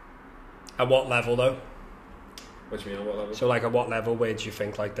 At what level, though? What do you mean, at what level? So, like, at what level, where do you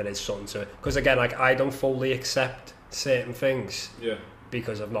think, like, there is something to it? Because, again, like, I don't fully accept certain things. Yeah.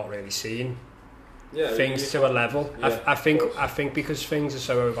 Because I've not really seen things to a level. Yeah, I think because things are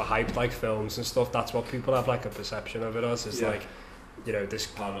so overhyped, like films and stuff, that's what people have, like, a perception of it as. It's like, you know, this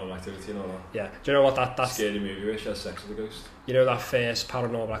Paranormal Activity and all that. Yeah. Do you know what that's scary movie where she has sex with a ghost? You know that first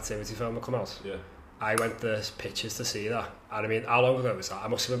Paranormal Activity film that come out? Yeah. I went the pictures to see that. And I mean, how long ago was that? I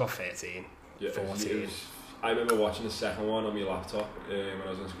must have been about 13, 14. I remember watching the second one on my laptop when I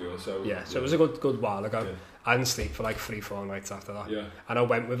was in school. So it was a good while ago. Yeah. I didn't sleep for like 3-4 nights after that. Yeah. And I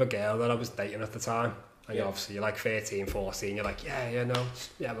went with a girl that I was dating at the time. And obviously you're like 13, 14, you're like,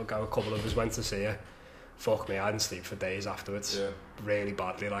 we'll go. A couple of us went to see her. Fuck me, I didn't sleep for days afterwards. Yeah. Really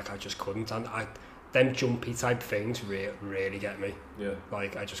badly, like I just couldn't. And them jumpy type things really get me. Yeah.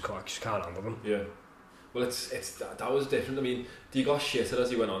 Like I just can't handle them. Yeah. Well, that was different. I mean, you got shitter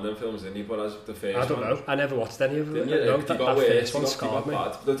as you went on them films, didn't you? But as the first one... I don't know. I never watched any of them. No, that first one scarred me.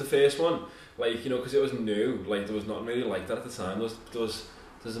 Bad. But the first one, like, you know, because it was new, like, there was nothing really like that at the time. There's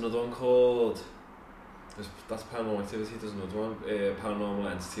another one called... That's Paranormal Activity. There's another one, Paranormal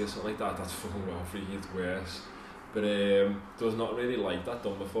Entity or something like that. That's fucking well freaky. It's worse. But there was not really like that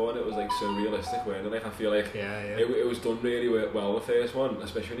done before, and it was like so realistic, weren't it? Like I feel like it was done really well, the first one,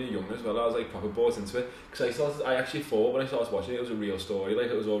 especially when you're young as well. I was like proper bought into it because I actually thought when I started watching it was a real story, like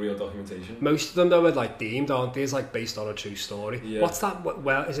it was all real documentation. Most of them though are like deemed, aren't they? It's like based on a true story. Yeah. What's that?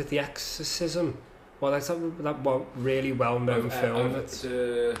 Well, is it The Exorcism? Well, that's that really well-known film.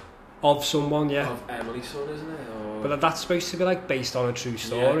 Of someone, yeah. Of Emily's son, isn't it? Or... But that's supposed to be like based on a true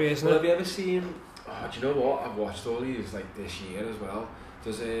story, isn't it? Have you ever seen? Oh, do you know what? I've watched all these like this year as well.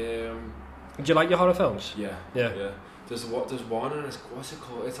 There's Do you like your horror films? Yeah. There's one and what's it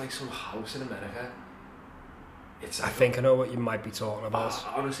called? It's like some house in America. I think I know what you might be talking about.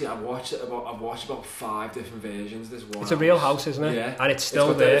 Honestly, I've watched about 5 different versions. There's one. It's a real house, isn't it? Yeah. And it's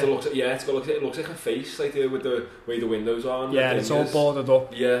still there. It looks like a face, like with the way the windows are. Yeah, and it's all boarded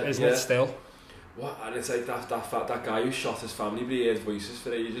up. Yeah, isn't it still? What? And it's like that guy who shot his family, but he heard voices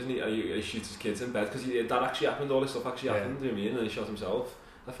for ages, and he shoots his kids in bed because that actually happened. All this stuff actually happened. Do you know what I mean? And he shot himself.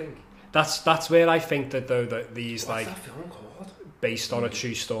 I think. That's where I think that though that these What's that film called? Based on a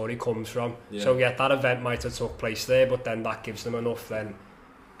true story comes from. Yeah. So that event might have took place there, but then that gives them enough then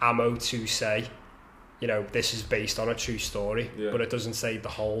ammo to say, you know, this is based on a true story, but it doesn't say the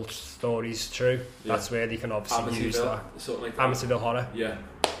whole story's true. Yeah. That's where they can obviously use that. Something like that. Amityville Horror. Yeah.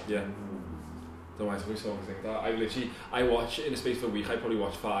 Don't mind me something like that. I watch in the space of a week. I probably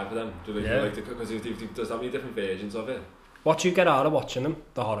watch 5 of them. Because there's that many different versions of it. What do you get out of watching them?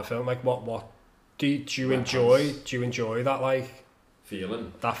 The horror film, like what do you enjoy? Do you enjoy that like?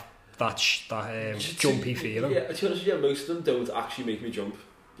 Feeling that jumpy feeling. Yeah, to be honest with you, most of them don't actually make me jump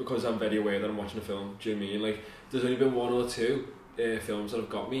because I'm very aware that I'm watching a film. Do you know what I mean? Like, there's only been 1 or 2 films that have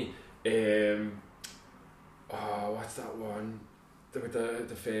got me. What's that one?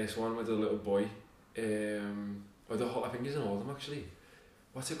 The first one with the little boy. I think he's in all of them actually.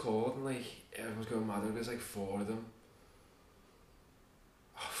 What's it called? And like everyone's going mad. There's like 4 of them.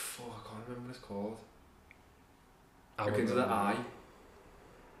 Oh fuck, I can't remember what it's called. Look into the eye.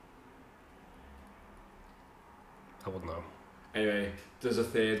 I wouldn't know. Anyway, there's a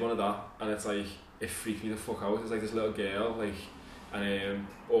 3rd one of that, and it's like it freaked me the fuck out. It's like this little girl, like, and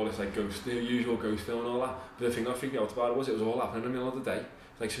all this like ghost, the usual ghost film and all that. But the thing that freaked me out about it was all happening in the middle of the day.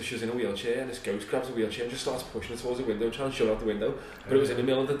 Like, so she's in a wheelchair, and this ghost grabs a wheelchair and just starts pushing it towards the window, trying to shove out the window. But it was in the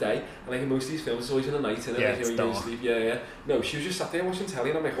middle of the day, and like in most of these films, it's always in the night, innit? Yeah, like, it's you know, you dark. sleep. Yeah. No, she was just sat there watching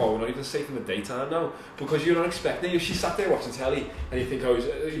telly, and I'm like, wow, we're not even safe in the daytime now. Because you're not expecting it. If she sat there watching telly, and you think, oh,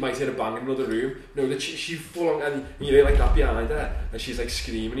 you might hear a bang in another room. No, that she full on, and you hear like that behind her, and she's like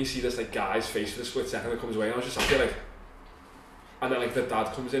screaming. You see this like guy's face for a split second that comes away, and I was just sat there like, and then like the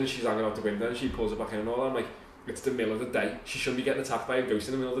dad comes in, and she's hanging out the window, and she pulls it back in and all. I'm like, it's the middle of the day. She shouldn't be getting attacked by a ghost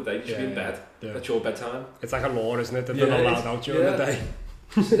in the middle of the day. She should be in bed. Yeah. That's your bedtime. It's like a law, isn't it? That they're not allowed out during the day.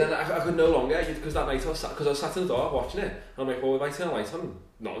 So then I could no longer, because that night I was sat in the dark watching it. And I'm like, well, if I turn the light on,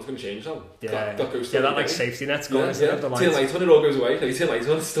 nothing's going to change now. Yeah, that ghost that like safety net's gone, isn't it? Turn the light on, it all goes away. Like, you turn the light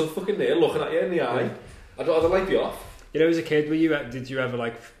on, it's still fucking there, looking at you in the eye. I'd rather light be off. You know, as a kid, did you ever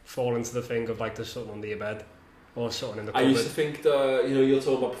like fall into the thing of like there's something under your bed? Or something in the cupboard? I used to think that, you know, you're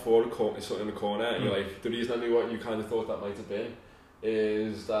talking about before something in the corner, and you're like, the reason I knew what you kind of thought that might have been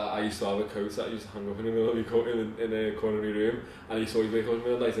is that I used to have a coat that I used to hang up in the middle of my coat in a corner of my room, and I used to always wake up in the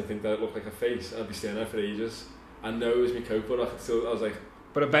middle of the night and think that it looked like a face, and I'd be staying there for ages. I know it was my coat, but I was like...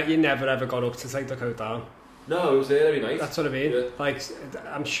 But I bet you never ever got up to take the coat down. No, it was there every night. That's what I mean. Yeah. Like,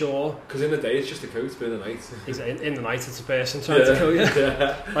 I'm sure... Because in the day it's just a coat, but in the night... in the night it's a person trying to kill you.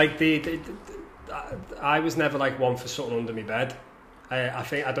 Yeah. Like, I was never like one for something under my bed.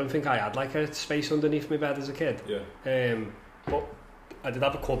 I don't think I had like a space underneath my bed as a kid. Yeah. But I did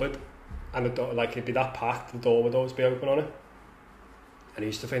have a cupboard, and the door, like it'd be that packed, the door would always be open on it. And I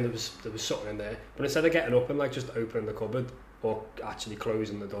used to think there was something in there. But instead of getting up and like just opening the cupboard or actually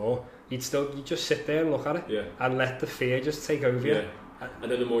closing the door, you'd just sit there and look at it, and let the fear just take over you. And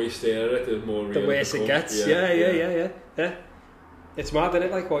then the more you stare at it, the more real the worse it gets. Yeah. It's mad, isn't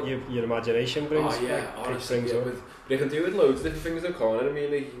it? Like what your imagination brings. Oh yeah, like, honestly. Yeah, but you can do it with loads of different things in the corner. I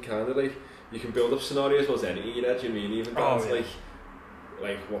mean, like, you can kind of like, you can build up scenarios as anything in your head. You mean even down to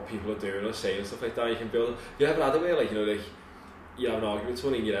like what people are doing or saying and stuff like that. You can build. You ever had a way like, you know, like you have an argument with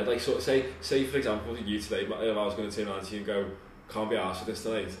someone in your head, like sort of say for example you today, if I was going to turn around to you and go, can't be arsed with this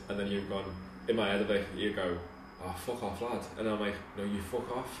tonight, and then you've gone in my head, like you go, oh fuck off lad, and I'm like, no you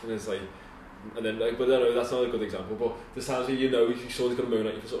fuck off, and it's like. And then, like, but I know that's not a good example. But there's times where you know someone's going to moan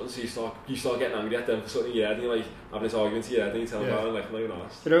at you for something, so you start getting angry at them for something in your head, and you're like having this argument in your head, and you tell them about it, and like, I'm not even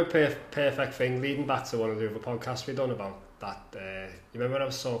honest. You know, perfect thing, leading back to one of the other podcasts we done about that. You remember when I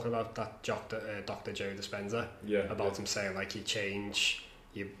was talking about that Dr. Joe Dispenza? Yeah. About him saying like you change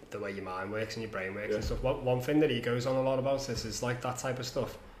the way your mind works and your brain works and stuff. One thing that he goes on a lot about this is like that type of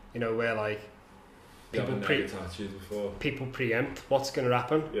stuff. You know, where like people preempt what's going to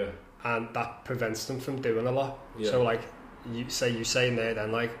happen. Yeah. And that prevents them from doing a lot. Yeah. So like you say in there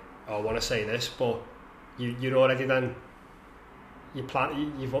then like, oh, I want to say this, but you're already then you're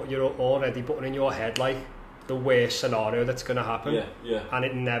already putting in your head like the worst scenario that's going to happen. Yeah. And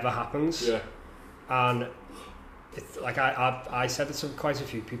it never happens. Yeah. And it's like I said it to quite a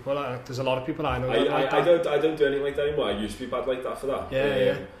few people. Like, there's a lot of people I know. I don't do anything like that anymore. I used to be bad like that for that.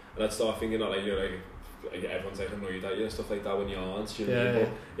 Yeah. And I'd start thinking that like you're like everyone's like annoyed at you and stuff like that when you aren't, you know.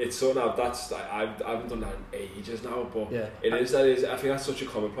 But it's so now I haven't done that in ages now, but it is I think that's such a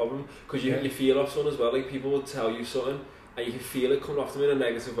common problem because you feel off someone as well. Like people will tell you something and you can feel it coming off them in a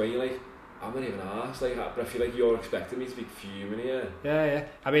negative way. You're like, I'm not even arsed, like, but I feel like you're expecting me to be fuming here. Yeah.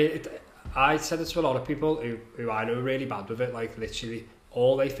 I mean, I said it to a lot of people who I know are really bad with it. Like literally,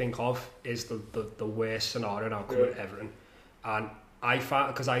 all they think of is the worst scenario and outcome of everything. And I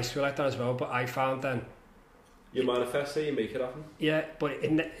found, because I used to feel like that as well, but I found then you manifest it, you make it happen. Yeah, but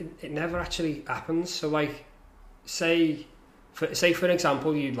it never actually happens. So like, say for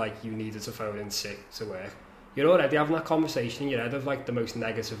example, you needed to phone in sick to work. You're already having that conversation in your head of like the most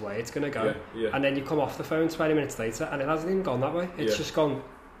negative way it's going to go. Yeah. And then you come off the phone 20 minutes later and it hasn't even gone that way. It's just gone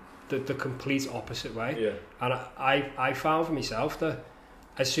the complete opposite way. Yeah. And I found for myself that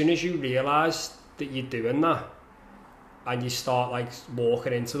as soon as you realise that you're doing that and you start like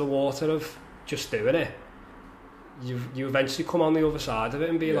walking into the water of just doing it, you eventually come on the other side of it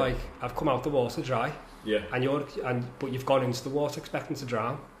and be like, I've come out the water dry. Yeah. But you've gone into the water expecting to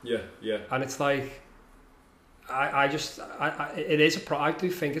drown. Yeah. And it's like, I it is I do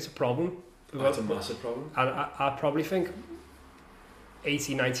think it's a problem. That's a massive problem. And I probably think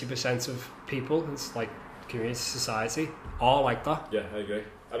 80-90% of people, it's like community society, are like that. Yeah, I agree.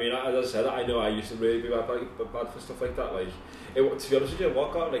 I mean, as I said, I know I used to really be bad for stuff like that. Like, to be honest with you,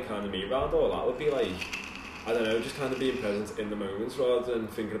 what got like kind of me around all that would be like, I don't know, just kind of being present in the moments rather than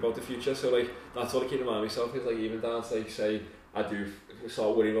thinking about the future. So like, that's what I keep reminding myself is like, even down to like, say, I do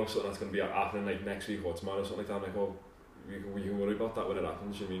start worrying about something that's going to be happening like next week or tomorrow or something like that. I'm like, well, we can worry about that when it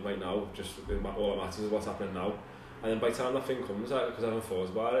happens. You mean right now, just all that matters is what's happening now. And then by the time that thing comes, because I haven't thought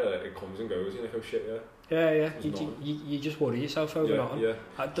about it, it comes and goes. You're like, oh shit, yeah. Yeah. You just worry yourself over nothing. Yeah.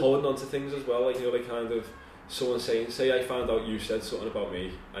 Holding on to things as well, like, you know, like kind of someone saying, say I found out you said something about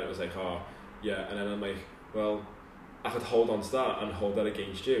me, and it was like, oh, yeah, and then I'm like, well, I could hold on to that and hold that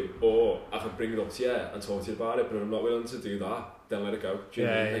against you, or I could bring it up to you and talk to you about it, but if I'm not willing to do that, then let it go. Do you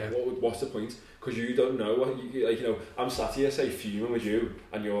know what I mean? Like, what's the point? Because you don't know what you, like, you know, I'm sat here, say, fuming with you,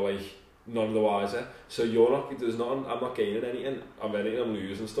 and you're like, none the wiser. So you're not, I'm not gaining anything, I'm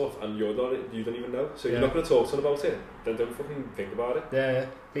losing stuff, and you don't even know. So you're not going to talk to them about it, then don't fucking think about it. Yeah.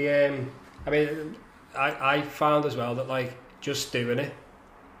 I mean, I found as well that, like, just doing it,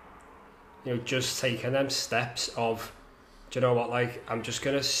 you know, just taking them steps of, do you know what, like, I'm just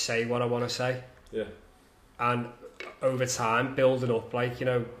going to say what I want to say. Yeah. And over time, building up, like, you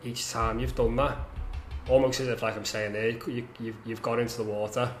know, each time you've done that, almost as if, like I'm saying there, you've gone into the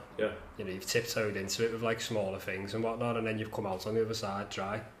water. Yeah. You know, you've tiptoed into it with like smaller things and whatnot, and then you've come out on the other side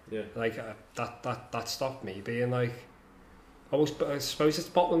dry. Yeah. Like that stopped me being like, almost. I suppose it's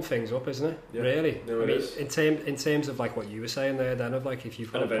bottling things up, isn't it? Yeah. Really. No, I mean, in terms of like what you were saying there, then of like if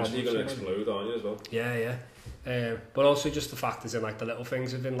you've got and eventually you're going to explode, aren't you, as well? Yeah. But also just the factors in like the little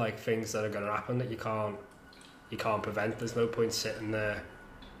things have been like things that are going to happen that you can't prevent. There's no point sitting there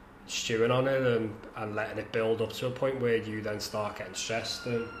stewing on it and letting it build up to a point where you then start getting stressed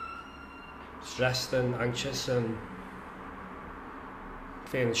and anxious and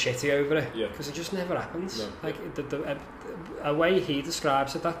feeling shitty over it, because it just never happens. No. Like a way he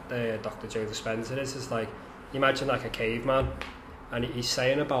describes it, that Dr. Joe Dispenza is like, you imagine like a caveman, and he's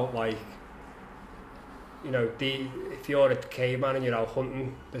saying about like, you know, if you're a caveman and you're out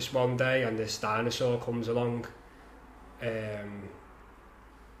hunting this one day and this dinosaur comes along,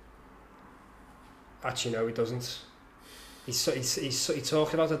 actually no, he doesn't. He's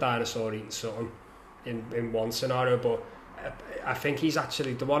talking about a dinosaur eating something in one scenario, but I think he's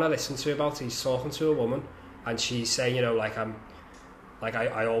actually, the one I listened to about, he's talking to a woman and she's saying, you know, like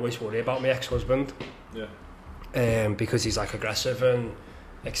I always worry about my ex-husband, because he's like aggressive and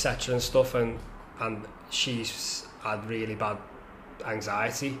etc and stuff, and she's had really bad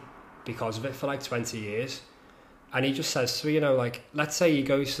anxiety because of it for like 20 years, and he just says to her, you know, like, let's say he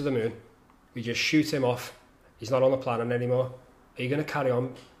goes to the moon, we just shoot him off, he's not on the planet anymore, are you going to carry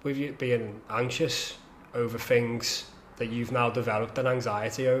on with you being anxious over things that you've now developed an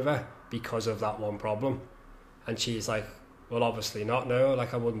anxiety over because of that one problem? And she's like, well, obviously not, no,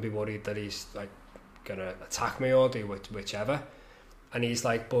 like I wouldn't be worried that he's like gonna attack me or do whichever. And he's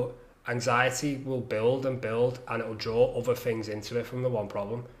like, but anxiety will build and build and it'll draw other things into it from the one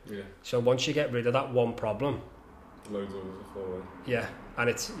problem. So once you get rid of that one problem, loads of others will fall away. Yeah, and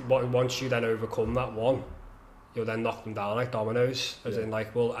it's once you then overcome that one, you'll then knock them down like dominoes, as in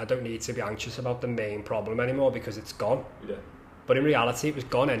like, well, I don't need to be anxious about the main problem anymore because it's gone. But in reality it was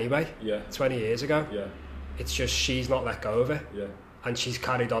gone anyway, 20 years ago. It's just she's not let go of it, and she's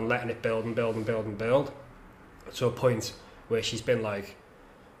carried on letting it build and build and build and build to a point where she's been like,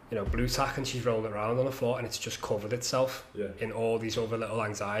 you know, blue tack, and she's rolled it around on the floor and it's just covered itself in all these other little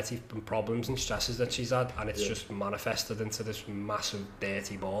anxiety and problems and stresses that she's had, and it's just manifested into this massive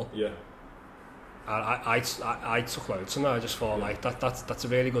dirty ball. And I took loads from that. I just thought like that's a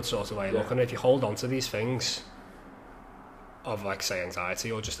really good sort of way of looking. If you hold on to these things of like, say,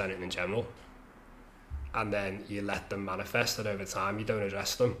 anxiety or just anything in general, and then you let them manifest, and over time you don't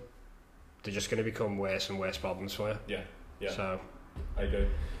address them, they're just going to become worse and worse problems for you. So I agree.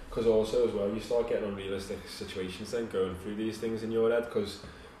 Because also as well, you start getting unrealistic situations then going through these things in your head, because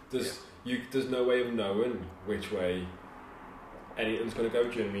there's no way of knowing which way anything's going to go.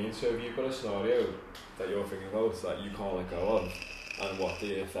 Do you know what I mean? So if you've got a scenario that you're thinking about that you can't let go of, and what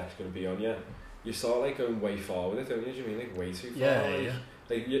the effect's going to be on you, you start like going way far with it, don't you? Do you mean like way too far?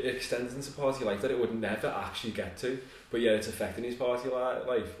 Like it extends into part of your life that it would never actually get to, but it's affecting his part of your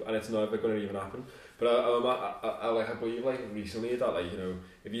life, and it's never going to even happen. But I believe like recently that, like, you know,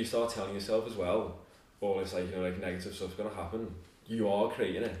 if you start telling yourself as well, all this like, you know, like negative stuff's going to happen, you are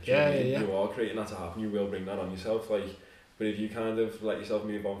creating it. You are creating that to happen. You will bring that on yourself. Like, but if you kind of let yourself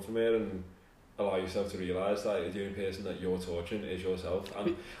move on from it and allow yourself to realise that the only person that you're torturing is yourself.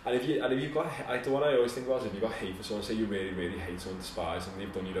 And if you've got, the one I always think about is if you've got hate for someone, say you really, really hate someone, despise them,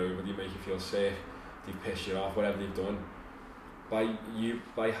 they've done you over, they make you feel sick, they've pissed you off, whatever they've done,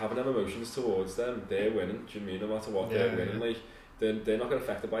 by having them emotions towards them, they're winning, do you mean? No matter what, they're winning, like, they're not getting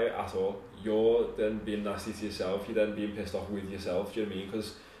affected by it at all. You're then being nasty to yourself, you're then being pissed off with yourself, do you know what I mean?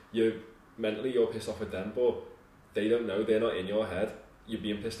 Because you're pissed off with them, but they don't know, they're not in your head. You're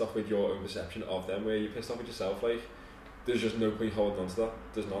being pissed off with your own perception of them, where you're pissed off with yourself. Like, there's just no point holding on to that.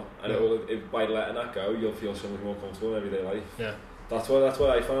 There's not. And by letting that go, you'll feel so much more comfortable in everyday life. Yeah. That's what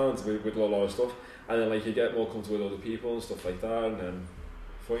I found with a lot of stuff. And then like you get more comfortable with other people and stuff like that, and then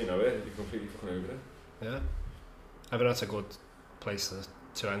before you know it, you're completely fucking over it. Yeah. I think that's a good place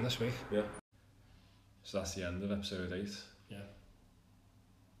to end this week. Yeah. So that's the end of episode 8. Yeah.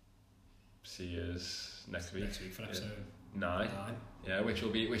 See you next week. Next week for episode 9. Yeah, which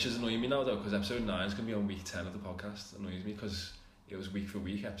is annoying me now though, because episode 9 is going to be on week 10 of the podcast. It annoys me because it was week for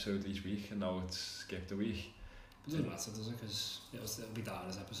week, episode each week, and now it's skipped a week. It doesn't matter, does it? Because it'll be down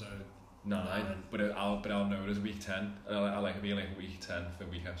as episode 9, but I'll know it as week 10, and I like it being like week 10 for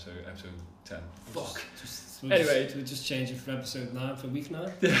week episode 10. Fuck. We'll just change it for episode 9 for week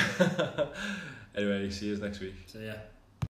 9. Anyway, see you next week. So yeah.